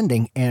you're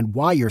spending and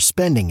why you're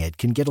spending it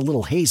can get a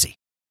little hazy.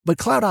 But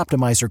Cloud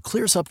Optimizer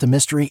clears up the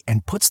mystery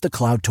and puts the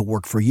cloud to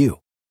work for you.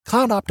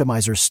 Cloud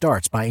Optimizer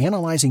starts by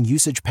analyzing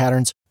usage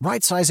patterns,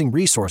 right-sizing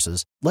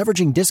resources,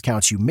 leveraging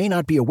discounts you may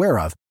not be aware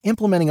of,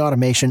 implementing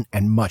automation,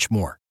 and much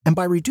more. And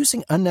by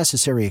reducing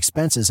unnecessary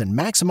expenses and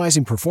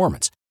maximizing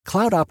performance,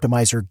 Cloud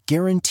Optimizer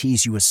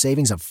guarantees you a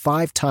savings of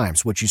 5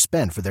 times what you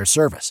spend for their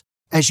service.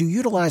 As you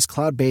utilize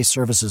cloud-based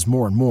services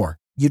more and more,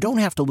 you don't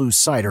have to lose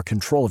sight or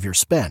control of your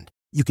spend.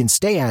 You can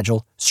stay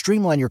agile,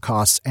 streamline your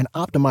costs, and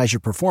optimize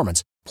your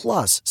performance,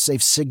 plus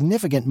save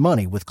significant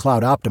money with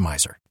Cloud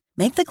Optimizer.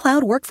 Make the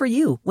cloud work for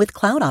you with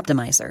Cloud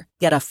Optimizer.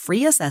 Get a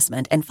free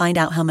assessment and find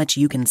out how much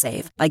you can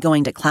save by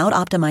going to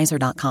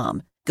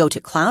cloudoptimizer.com. Go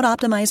to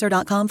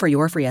cloudoptimizer.com for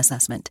your free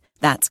assessment.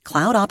 That's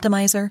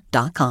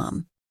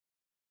cloudoptimizer.com.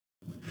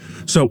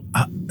 So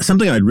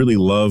something I'd really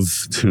love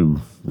to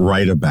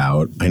write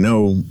about, I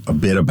know a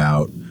bit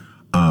about,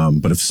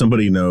 but if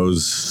somebody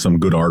knows some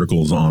good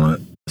articles on it,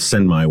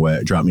 send my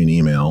way, drop me an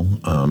email.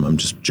 I'm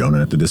just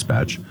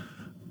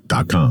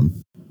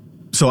Jonah@thedispatch.com.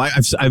 So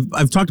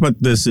I've talked about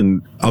this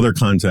in other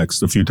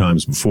contexts a few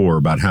times before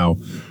about how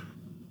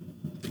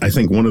I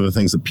think one of the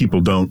things that people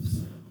don't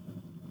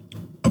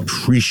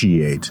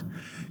appreciate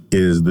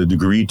is the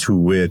degree to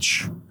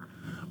which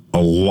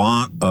a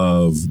lot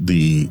of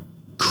the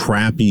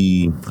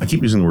crappy, I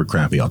keep using the word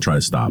crappy, I'll try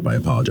to stop, I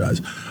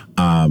apologize.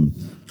 A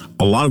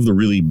lot of the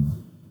really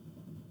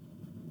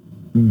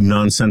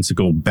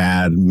nonsensical,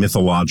 bad,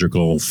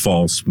 mythological,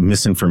 false,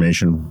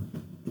 misinformation,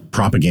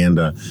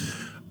 propaganda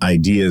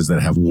ideas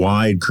that have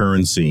wide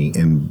currency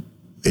in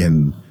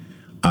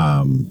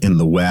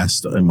the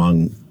West,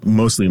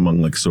 mostly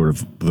among like sort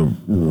of the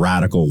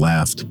radical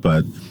left,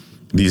 but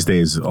these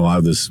days a lot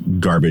of this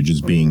garbage is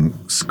being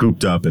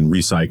scooped up and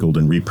recycled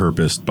and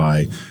repurposed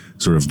by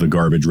sort of the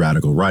garbage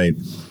radical right.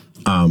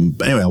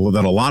 But anyway,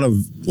 that a lot of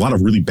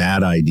really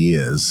bad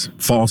ideas,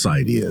 false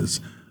ideas,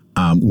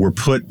 were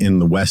put in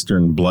the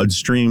Western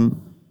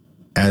bloodstream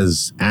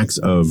as acts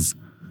of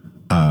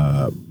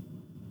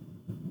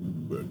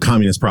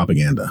communist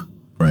propaganda,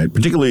 right?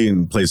 Particularly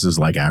in places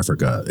like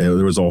Africa.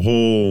 There was a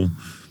whole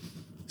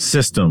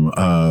system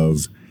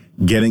of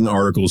getting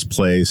articles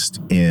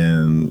placed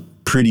in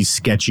pretty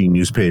sketchy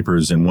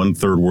newspapers in one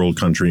third world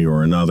country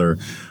or another,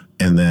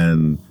 and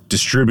then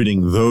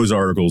distributing those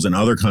articles in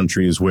other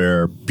countries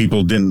where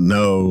people didn't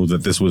know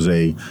that this was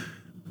a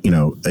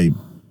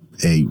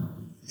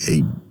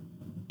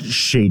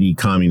shady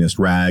communist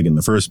rag in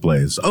the first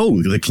place.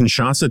 Oh, the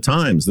Kinshasa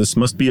Times. This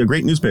must be a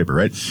great newspaper,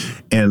 right?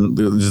 And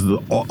there's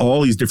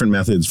all these different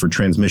methods for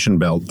transmission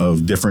belt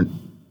of different,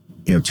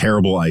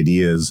 terrible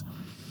ideas.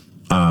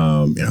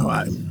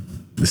 The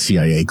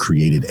CIA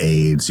created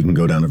AIDS. You can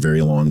go down a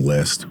very long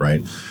list,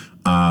 right?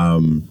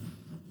 And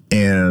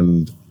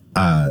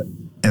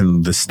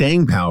the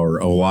staying power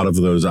of a lot of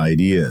those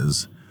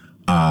ideas,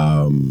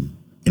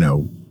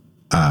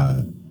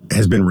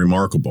 has been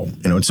remarkable.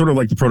 It's sort of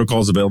like the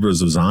Protocols of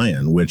Elders of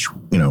Zion, which,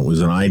 was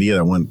an idea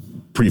that went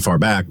pretty far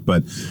back,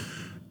 but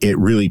it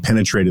really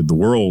penetrated the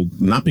world,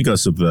 not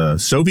because of the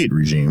Soviet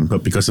regime,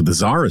 but because of the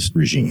Tsarist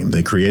regime.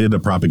 They created a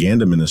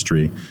propaganda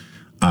ministry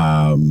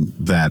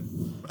that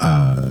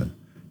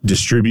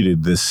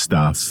distributed this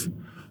stuff.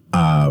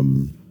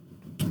 And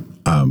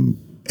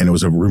it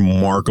was a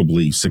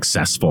remarkably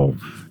successful,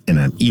 in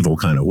an evil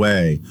kind of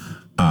way,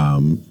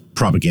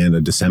 propaganda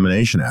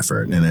dissemination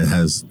effort. And it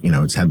has,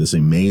 it's had this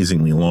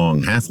amazingly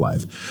long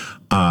half-life.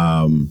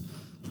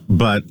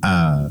 But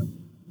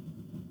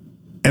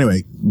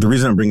anyway, the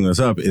reason I'm bringing this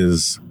up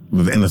is,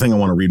 and the thing I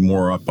want to read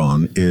more up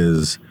on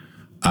is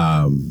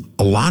a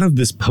lot of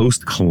this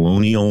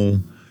post-colonial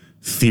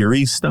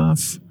theory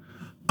stuff,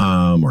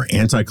 or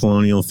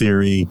anti-colonial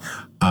theory,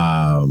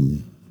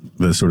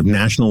 the sort of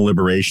national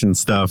liberation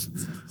stuff.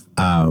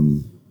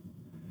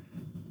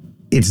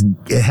 It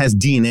has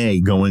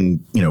DNA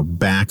going,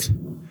 back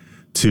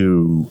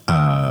to,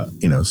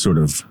 sort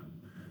of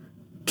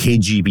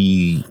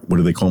KGB, what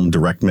do they call them?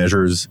 Direct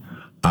measures.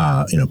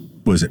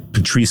 Was it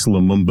Patrice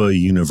Lumumba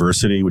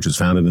University, which was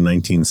founded in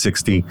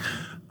 1960?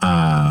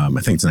 I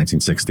think it's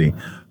 1960,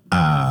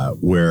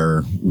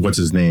 where, what's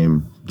his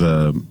name?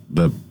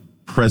 The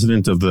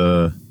president of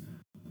the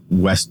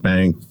West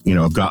Bank,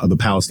 of the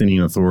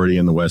Palestinian Authority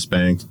in the West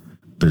Bank.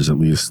 There's at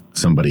least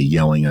somebody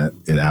yelling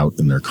it out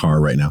in their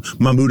car right now.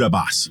 Mahmoud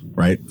Abbas,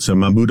 right? So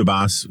Mahmoud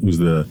Abbas, who's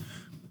I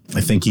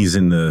think he's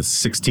in the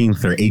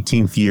 16th or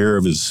 18th year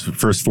of his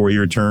first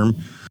 4-year term,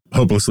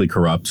 hopelessly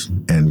corrupt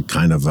and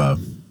kind of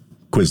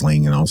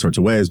quisling in all sorts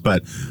of ways.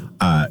 But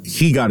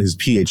he got his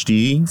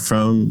PhD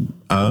from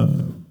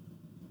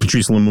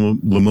Patrice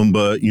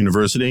Lumumba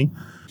University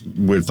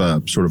with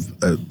sort of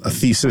a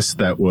thesis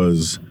that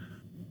was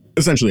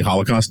essentially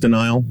Holocaust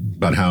denial,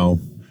 about how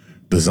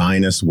the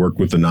Zionists worked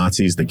with the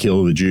Nazis to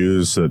kill the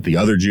Jews so that the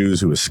other Jews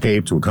who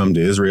escaped would come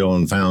to Israel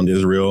and found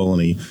Israel.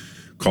 And he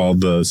called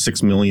the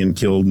 6 million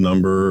killed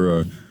number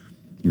a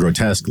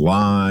grotesque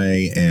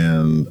lie.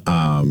 And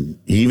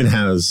he even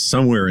has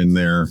somewhere in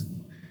there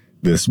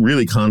this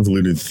really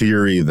convoluted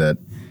theory that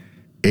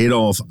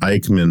Adolf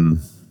Eichmann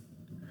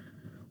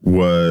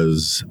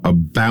was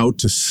about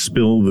to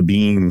spill the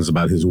beans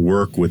about his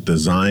work with the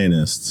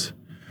Zionists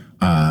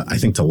I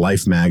think, to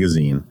Life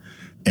magazine.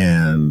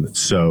 And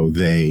so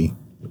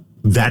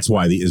that's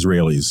why the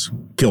Israelis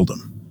killed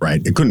him.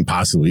 Right. It couldn't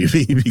possibly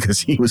be because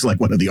he was like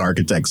one of the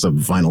architects of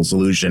the final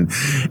solution.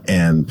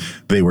 And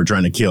they were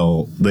trying to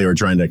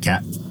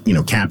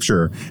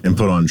capture and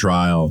put on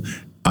trial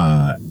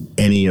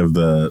any of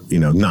the,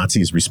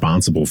 Nazis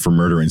responsible for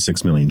murdering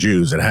 6 million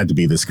Jews. It had to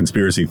be this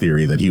conspiracy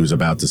theory that he was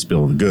about to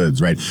spill the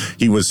goods. Right.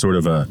 He was sort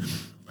of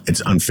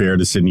it's unfair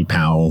to Sidney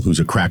Powell,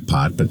 who's a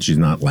crackpot, but she's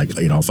not like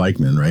Adolf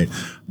Eichmann. Right.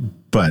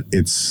 But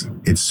it's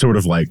sort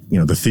of like,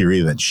 the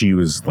theory that she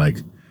was like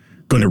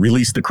going to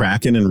release the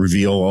Kraken and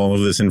reveal all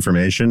of this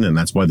information, and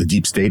that's why the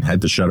deep state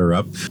had to shut her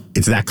up.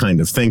 It's that kind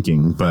of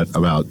thinking, but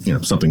about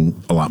something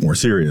a lot more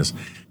serious.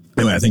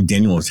 Anyway, I think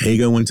Daniel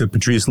Ortega went to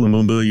Patrice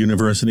Lumumba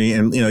University,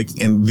 and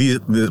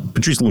the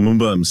Patrice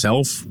Lumumba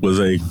himself was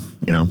a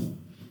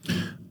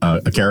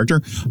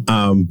character,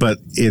 but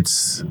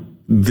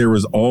there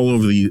were all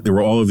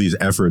of these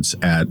efforts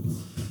at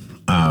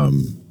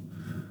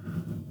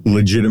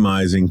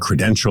legitimizing,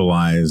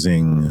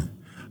 credentializing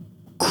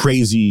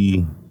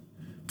crazy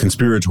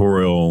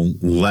conspiratorial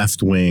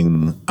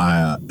left-wing,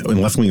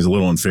 and left-wing is a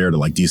little unfair to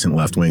like decent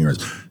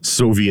left-wingers,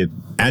 Soviet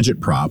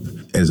agitprop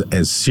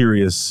as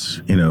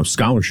serious,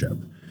 scholarship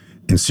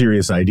and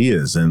serious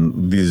ideas.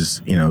 And these,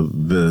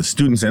 the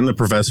students and the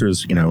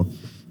professors,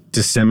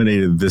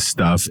 disseminated this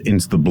stuff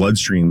into the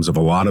bloodstreams of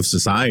a lot of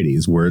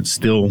societies where it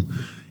still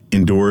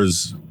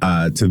endures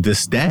to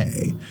this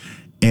day.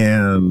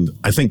 And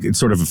I think it's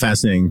sort of a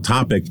fascinating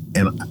topic.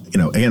 And,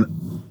 again,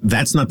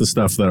 that's not the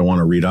stuff that I want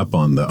to read up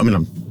on.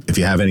 If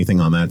you have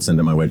anything on that, send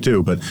it my way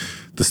too. But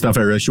the stuff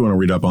I actually want to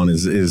read up on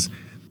is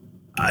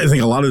I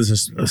think a lot of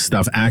this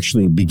stuff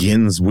actually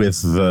begins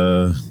with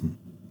the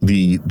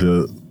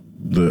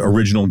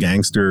original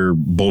gangster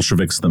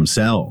Bolsheviks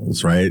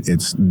themselves, right?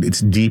 It's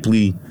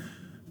deeply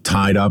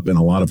tied up in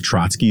a lot of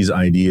Trotsky's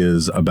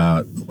ideas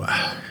about.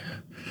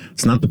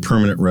 It's not the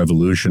permanent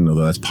revolution,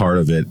 although that's part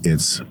of it.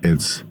 It's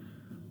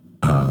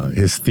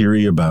his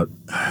theory about.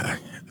 I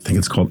think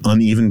it's called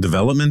uneven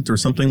development or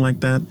something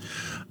like that.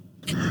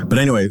 But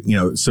anyway,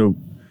 so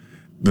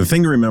the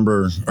thing to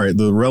remember, all right,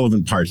 the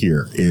relevant part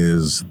here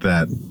is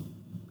that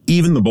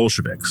even the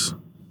Bolsheviks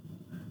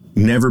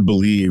never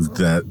believed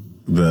that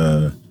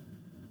the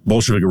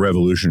Bolshevik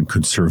Revolution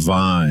could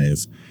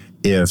survive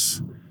if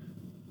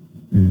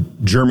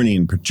Germany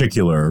in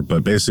particular,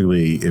 but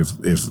basically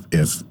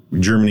if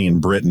Germany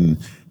and Britain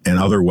and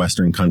other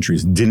Western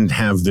countries didn't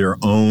have their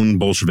own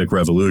Bolshevik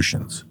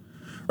revolutions,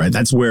 right?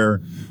 That's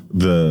where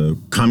the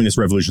communist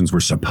revolutions were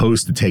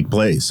supposed to take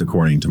place,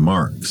 according to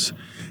Marx.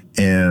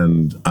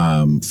 And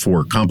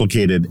for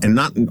complicated and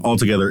not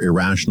altogether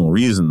irrational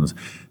reasons,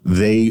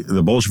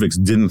 the Bolsheviks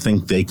didn't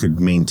think they could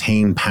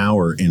maintain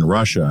power in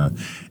Russia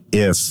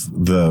if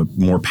the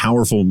more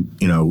powerful,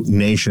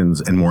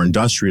 nations and more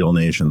industrial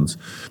nations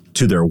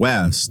to their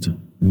west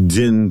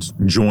didn't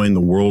join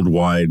the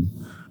worldwide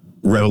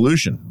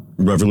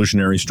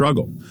revolutionary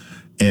struggle.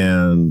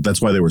 And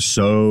that's why they were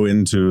so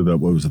into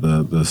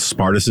the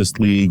Spartacist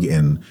League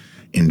in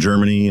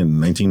Germany in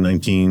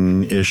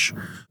 1919-ish.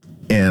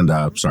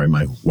 And sorry,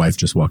 my wife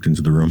just walked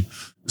into the room.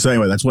 So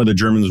anyway, that's why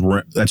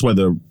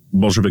the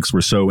Bolsheviks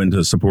were so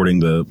into supporting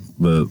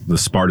the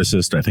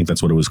Spartacist, I think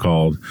that's what it was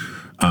called,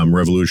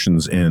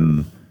 revolutions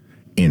in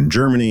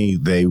Germany.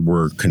 They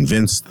were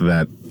convinced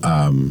that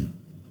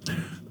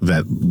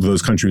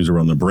those countries were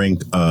on the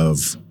brink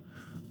of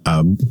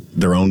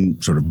their own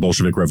sort of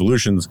Bolshevik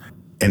revolutions.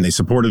 And they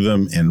supported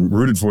them and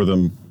rooted for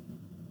them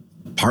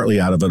partly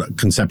out of a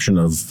conception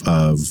of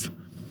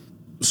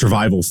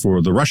survival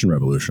for the Russian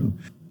Revolution.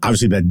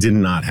 Obviously, that did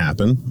not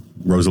happen.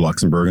 Rosa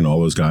Luxemburg and all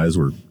those guys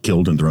were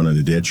killed and thrown in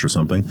a ditch or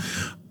something.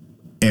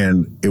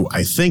 And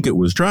I think it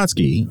was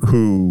Trotsky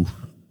who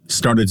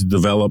started to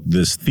develop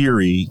this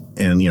theory,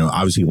 and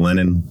obviously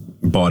Lenin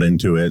bought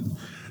into it,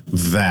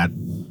 that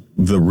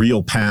the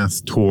real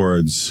path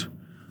towards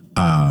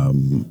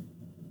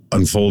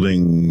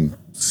unfolding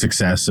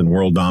success and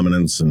world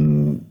dominance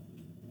and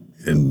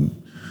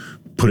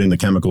putting the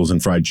chemicals in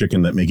fried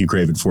chicken that make you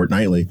crave it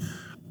fortnightly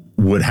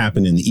would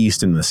happen in the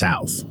East and the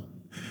South.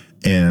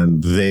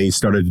 And they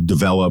started to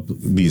develop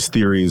these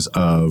theories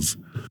of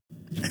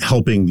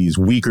helping these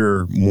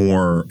weaker,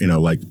 more,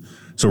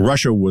 so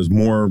Russia was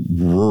more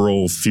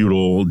rural,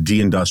 feudal,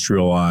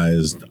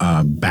 deindustrialized,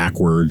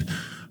 backward,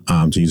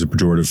 to use a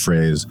pejorative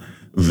phrase,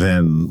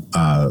 than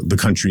the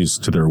countries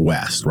to their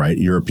west, right?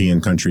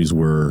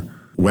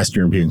 West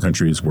European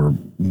countries were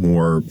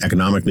more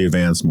economically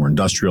advanced, more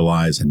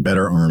industrialized, had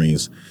better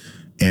armies,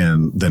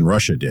 than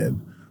Russia did.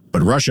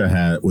 But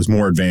Russia was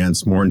more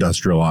advanced, more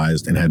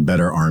industrialized, and had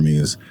better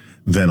armies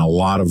than a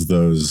lot of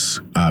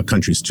those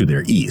countries to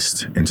their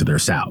east and to their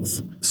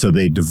south. So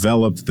they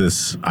developed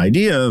this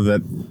idea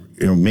that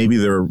maybe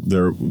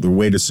the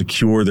way to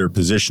secure their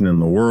position in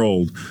the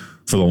world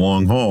for the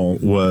long haul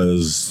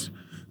was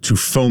to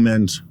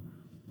foment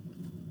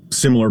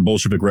similar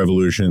Bolshevik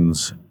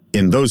revolutions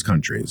in those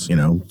countries,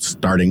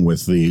 starting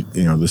with the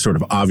sort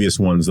of obvious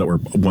ones that were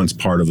once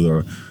part of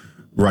the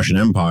Russian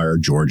Empire,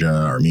 Georgia,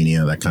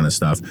 Armenia, that kind of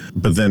stuff.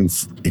 But then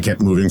it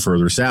kept moving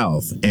further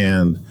south.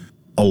 And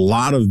a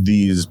lot of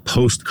these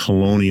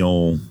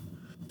post-colonial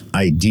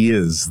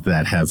ideas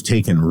that have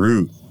taken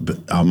root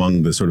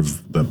among the sort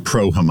of the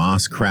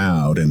pro-Hamas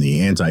crowd and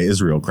the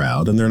anti-Israel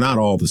crowd, and they're not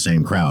all the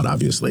same crowd,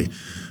 obviously.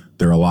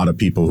 There are a lot of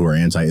people who are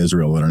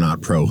anti-Israel that are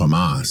not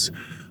pro-Hamas.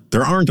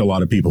 There aren't a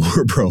lot of people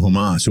who are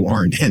pro-Hamas who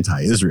aren't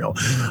anti-Israel.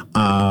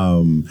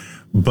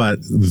 But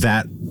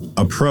that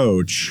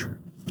approach,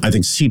 I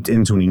think, seeped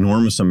into an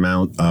enormous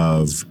amount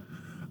of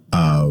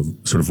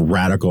sort of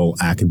radical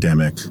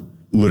academic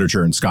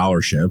literature and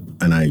scholarship.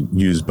 And I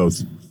use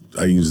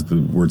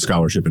the word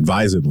scholarship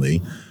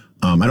advisedly.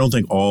 I don't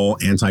think all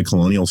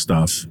anti-colonial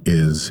stuff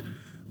is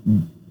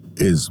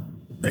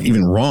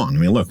even wrong. I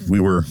mean, look,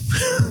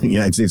 the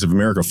United States of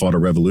America fought a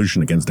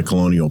revolution against the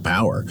colonial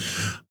power.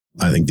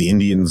 I think the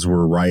Indians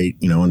were right,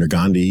 under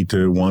Gandhi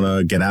to want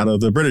to get out of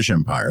the British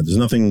Empire. There's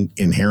nothing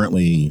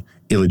inherently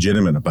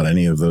illegitimate about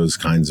any of those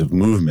kinds of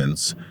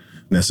movements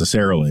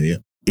necessarily.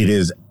 It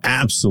is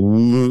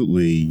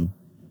absolutely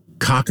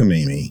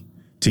cockamamie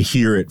to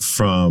hear it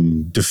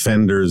from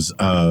defenders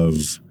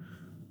of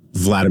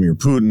Vladimir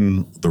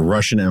Putin, the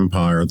Russian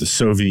Empire, the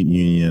Soviet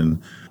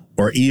Union,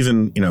 or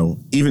even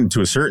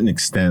to a certain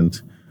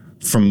extent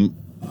from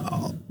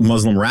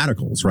Muslim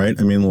radicals, right?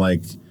 I mean,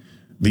 like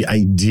the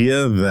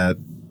idea that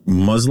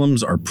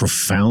Muslims are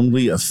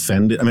profoundly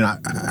offended. I mean, I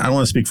don't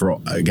want to speak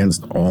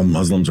against all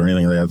Muslims or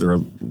anything like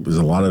that. There's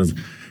a lot of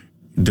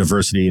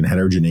diversity and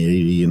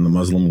heterogeneity in the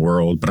Muslim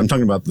world, but I'm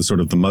talking about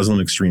the Muslim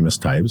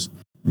extremist types,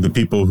 the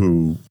people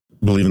who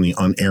believe in the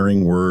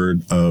unerring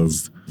word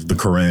of the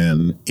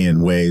Quran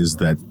in ways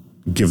that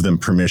give them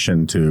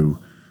permission to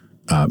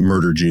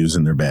murder Jews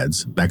in their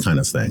beds, that kind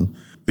of thing.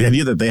 The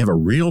idea that they have a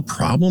real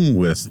problem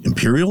with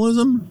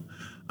imperialism.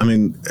 I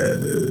mean,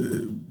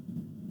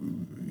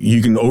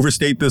 you can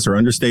overstate this or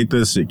understate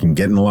this. It can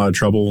get in a lot of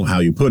trouble how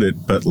you put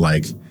it. But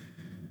like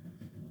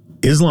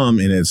Islam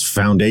in its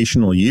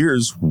foundational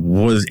years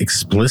was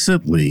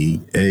explicitly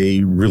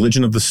a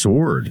religion of the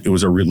sword. It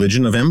was a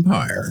religion of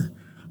empire.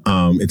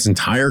 Its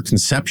entire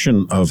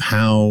conception of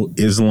how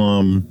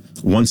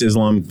once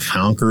Islam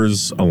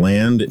conquers a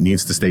land, it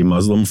needs to stay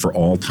Muslim for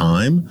all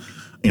time.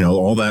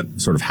 All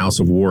that sort of house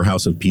of war,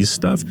 house of peace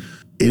stuff.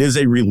 It is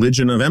a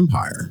religion of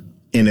empire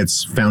in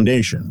its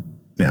foundation.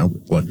 Now,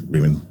 look,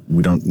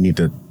 we don't need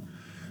to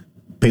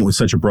paint with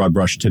such a broad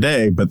brush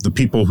today, but the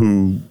people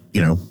who,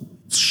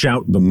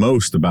 shout the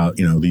most about,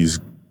 these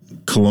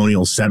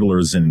colonial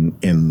settlers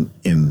in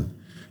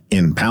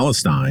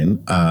Palestine,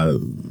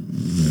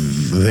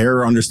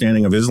 their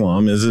understanding of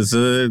Islam is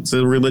it's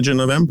a religion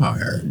of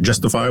empire,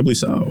 justifiably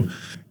so.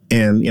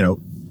 And,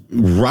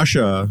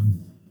 Russia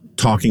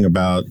talking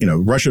about,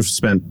 Russia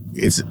spent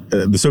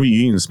the Soviet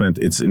Union spent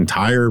its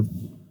entire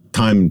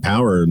time and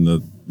power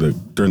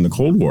during the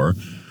Cold War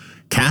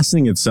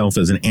casting itself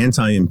as an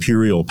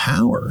anti-imperial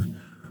power,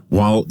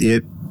 while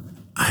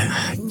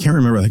I can't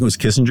remember, I think it was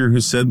Kissinger who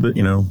said that,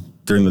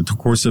 during the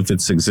course of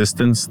its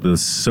existence, the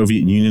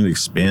Soviet Union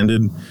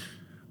expanded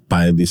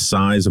by the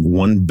size of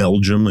one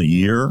Belgium a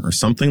year or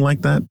something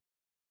like that.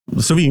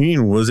 The Soviet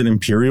Union was an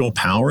imperial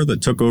power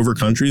that took over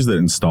countries, that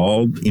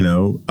installed,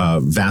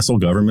 vassal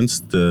governments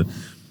to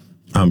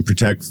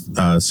protect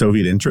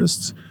Soviet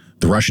interests.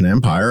 The Russian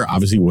Empire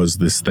obviously was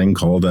this thing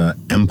called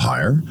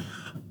empire,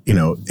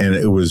 and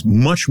it was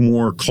much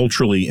more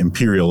culturally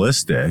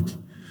imperialistic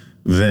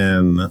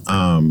than,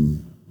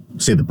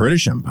 say, the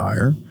British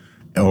Empire,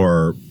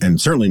 and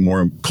certainly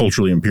more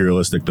culturally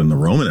imperialistic than the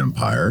Roman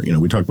Empire.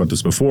 We talked about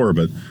this before,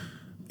 but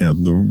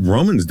the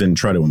Romans didn't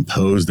try to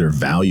impose their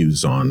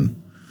values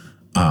on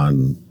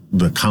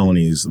the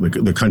colonies,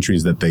 the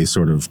countries that they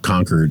sort of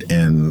conquered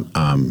and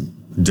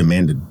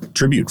demanded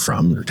tribute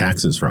from or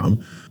taxes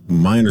from.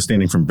 My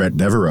understanding from Brett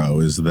Devereaux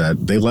is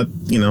that they let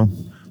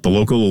the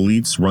local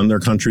elites run their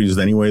countries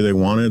any way they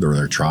wanted, or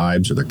their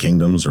tribes, or their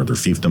kingdoms, or their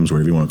fiefdoms,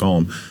 whatever you want to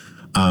call them.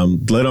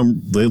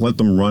 They let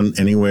them run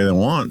any way they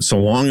want, so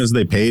long as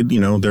they paid,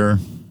 their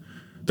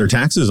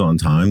taxes on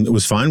time. It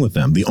was fine with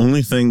them. The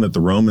only thing that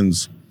the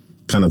Romans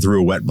kind of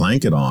threw a wet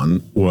blanket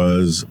on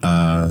was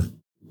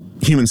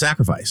human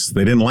sacrifice.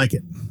 They didn't like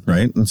it,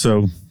 right? And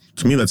so,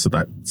 to me,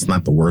 it's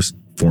not the worst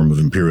form of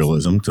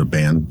imperialism to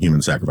ban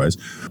human sacrifice.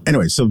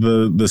 Anyway, so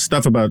the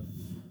stuff about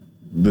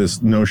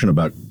this notion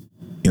about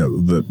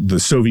the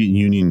Soviet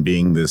Union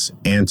being this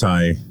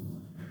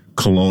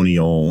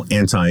anti-colonial,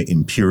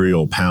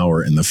 anti-imperial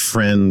power and the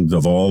friend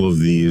of all of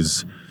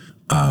these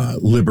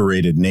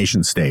liberated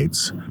nation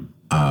states.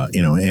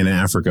 In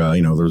Africa,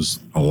 there's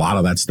a lot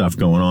of that stuff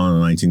going on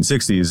in the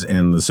 1960s,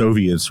 and the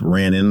Soviets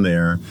ran in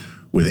there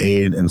with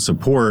aid and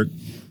support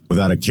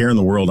without a care in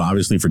the world,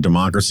 obviously, for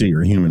democracy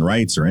or human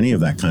rights or any of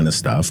that kind of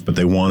stuff. But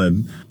they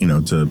wanted,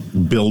 to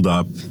build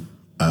up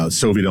a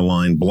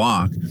Soviet-aligned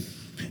bloc.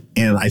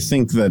 And I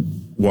think that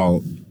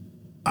while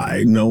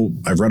I know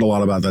I've read a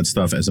lot about that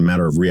stuff as a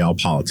matter of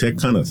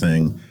realpolitik kind of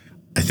thing,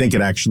 I think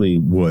it actually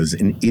was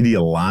an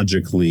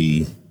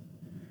ideologically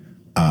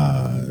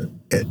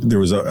there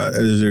was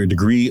a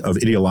degree of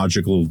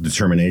ideological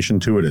determination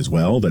to it as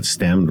well that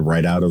stemmed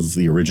right out of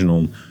the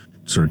original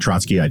sort of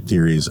Trotskyite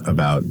theories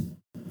about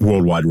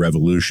worldwide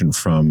revolution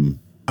from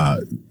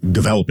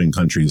developing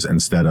countries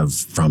instead of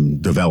from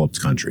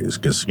developed countries,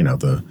 because, you know,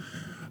 the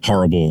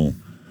horrible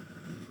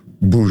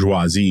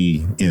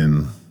bourgeoisie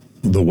in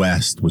the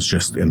West was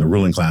just, and the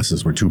ruling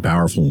classes were too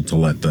powerful to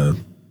let the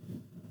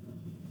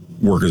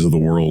workers of the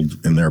world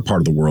in their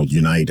part of the world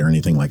unite or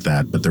anything like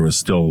that. But there was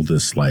still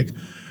this like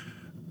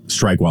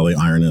strike while the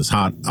iron is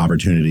hot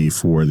opportunity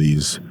for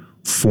these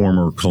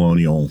former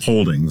colonial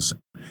holdings.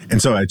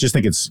 And so I just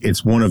think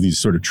it's one of these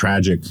sort of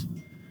tragic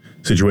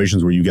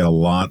situations where you get a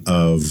lot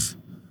of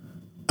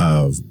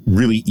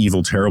really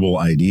evil, terrible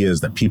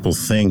ideas that people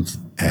think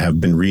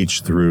have been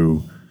reached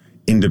through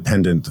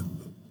independent,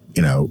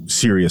 you know,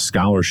 serious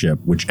scholarship,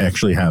 which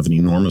actually have an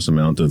enormous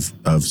amount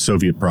of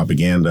Soviet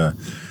propaganda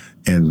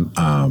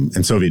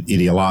and Soviet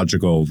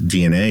ideological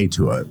DNA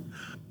to it.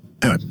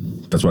 Anyway,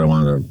 that's what I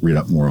wanted to read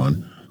up more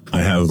on.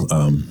 I have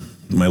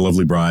my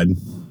lovely bride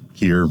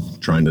here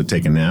trying to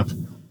take a nap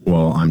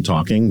while I'm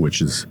talking,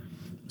 which is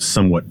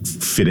somewhat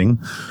fitting.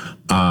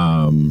 So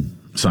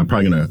I'm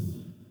probably going to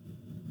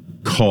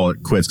call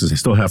it quits because I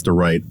still have to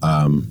write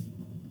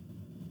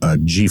a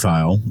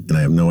G-file, and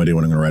I have no idea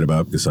what I'm going to write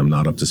about because I'm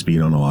not up to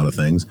speed on a lot of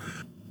things.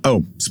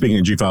 Oh, speaking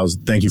of G-files,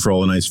 thank you for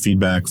all the nice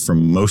feedback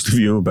from most of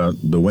you about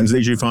the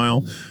Wednesday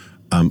G-file.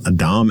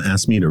 Adam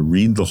asked me to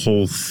read the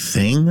whole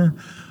thing.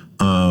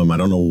 I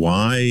don't know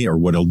why or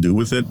what he'll do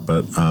with it,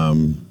 but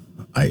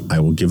I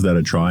will give that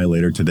a try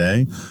later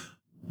today.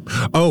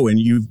 Oh, and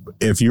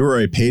if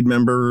you're a paid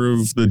member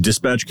of the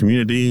Dispatch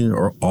community,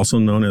 or also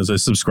known as a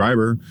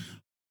subscriber,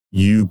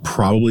 you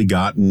probably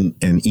gotten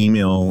an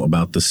email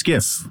about the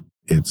Skiff.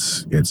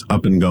 It's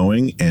up and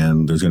going,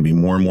 and there's going to be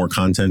more and more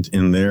content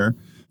in there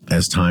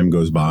as time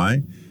goes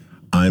by.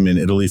 I'm in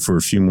Italy for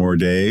a few more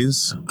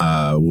days.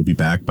 We'll be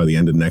back by the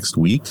end of next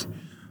week.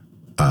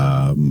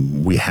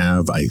 We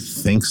have, I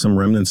think, some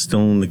remnants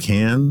still in the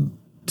can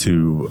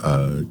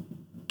to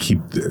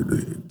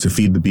to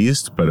feed the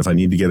beast. But if I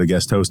need to get a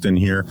guest host in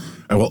here,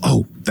 I will.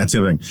 Oh, that's the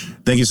other thing.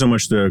 Thank you so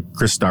much to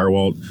Chris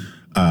Starwalt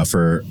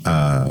for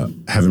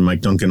having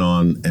Mike Duncan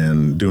on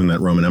and doing that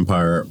Roman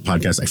Empire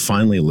podcast. I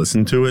finally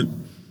listened to it,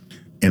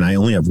 and I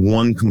only have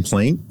one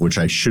complaint, which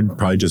I should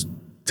probably just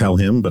tell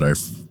him, but I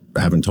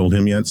haven't told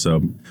him yet.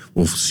 So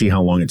we'll see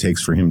how long it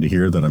takes for him to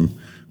hear that I'm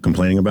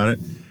complaining about it.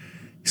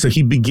 So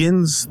he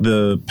begins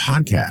the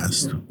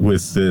podcast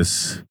with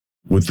the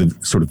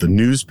sort of the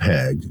news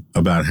peg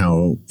about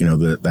how, you know,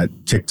 that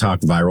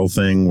TikTok viral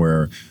thing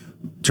where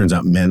it turns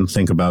out men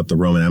think about the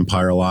Roman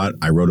Empire a lot.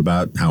 I wrote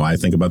about how I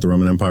think about the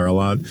Roman Empire a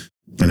lot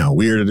and how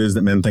weird it is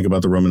that men think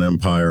about the Roman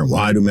Empire.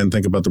 Why do men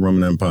think about the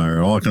Roman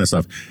Empire? All that kind of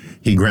stuff.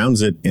 He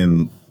grounds it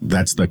in,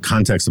 that's the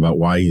context about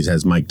why he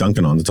has Mike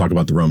Duncan on to talk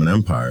about the Roman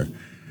Empire.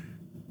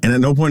 And at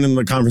no point in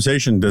the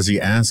conversation does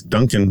he ask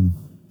Duncan,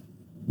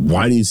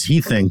 why does he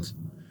think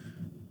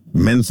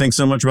men think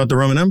so much about the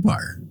Roman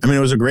Empire? I mean,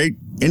 it was a great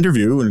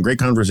interview and a great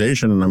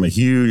conversation, and I'm a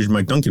huge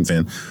Mike Duncan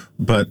fan.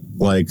 But,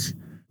 like,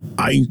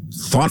 I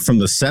thought from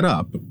the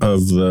setup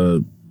of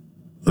the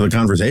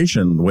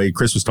conversation, the way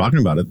Chris was talking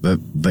about it,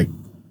 that, like,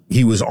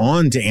 he was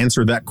on to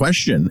answer that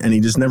question, and he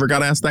just never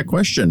got asked that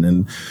question.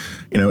 And,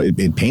 you know,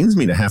 it pains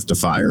me to have to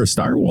fire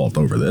Starwalt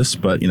over this,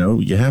 but, you know,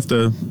 you have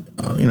to,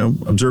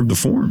 observe the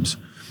forms.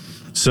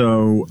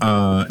 So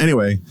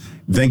anyway,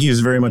 thank you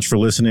very much for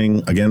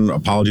listening. Again,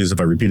 apologies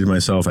if I repeated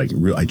myself. I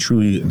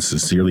truly and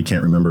sincerely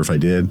can't remember if I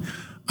did.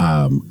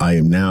 I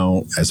am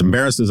now, as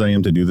embarrassed as I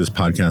am to do this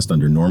podcast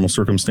under normal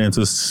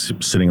circumstances,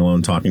 sitting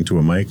alone talking to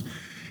a mic,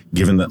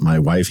 given that my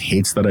wife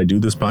hates that I do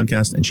this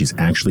podcast and she's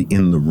actually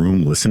in the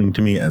room listening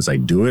to me as I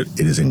do it.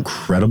 It is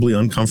incredibly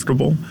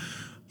uncomfortable.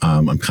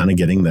 I'm kind of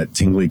getting that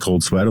tingly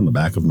cold sweat on the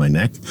back of my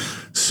neck.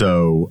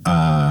 So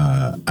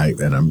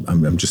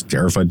I'm just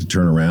terrified to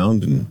turn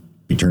around and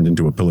be turned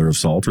into a pillar of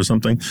salt or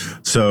something.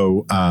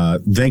 So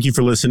thank you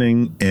for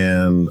listening,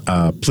 and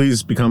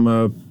please become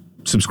a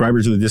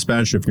subscriber to the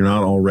Dispatch if you're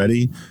not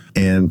already,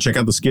 and check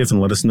out the Skiff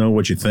and let us know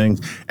what you think.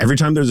 Every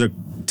time there's a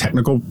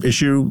technical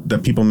issue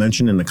that people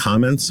mention in the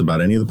comments about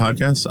any of the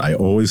podcasts, I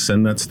always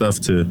send that stuff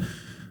to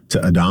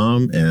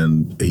Adam,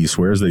 and he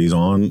swears that he's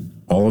on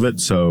all of it.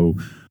 So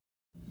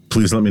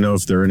please let me know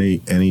if there are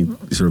any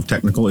sort of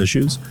technical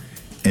issues,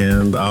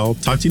 and I'll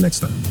talk to you next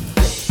time.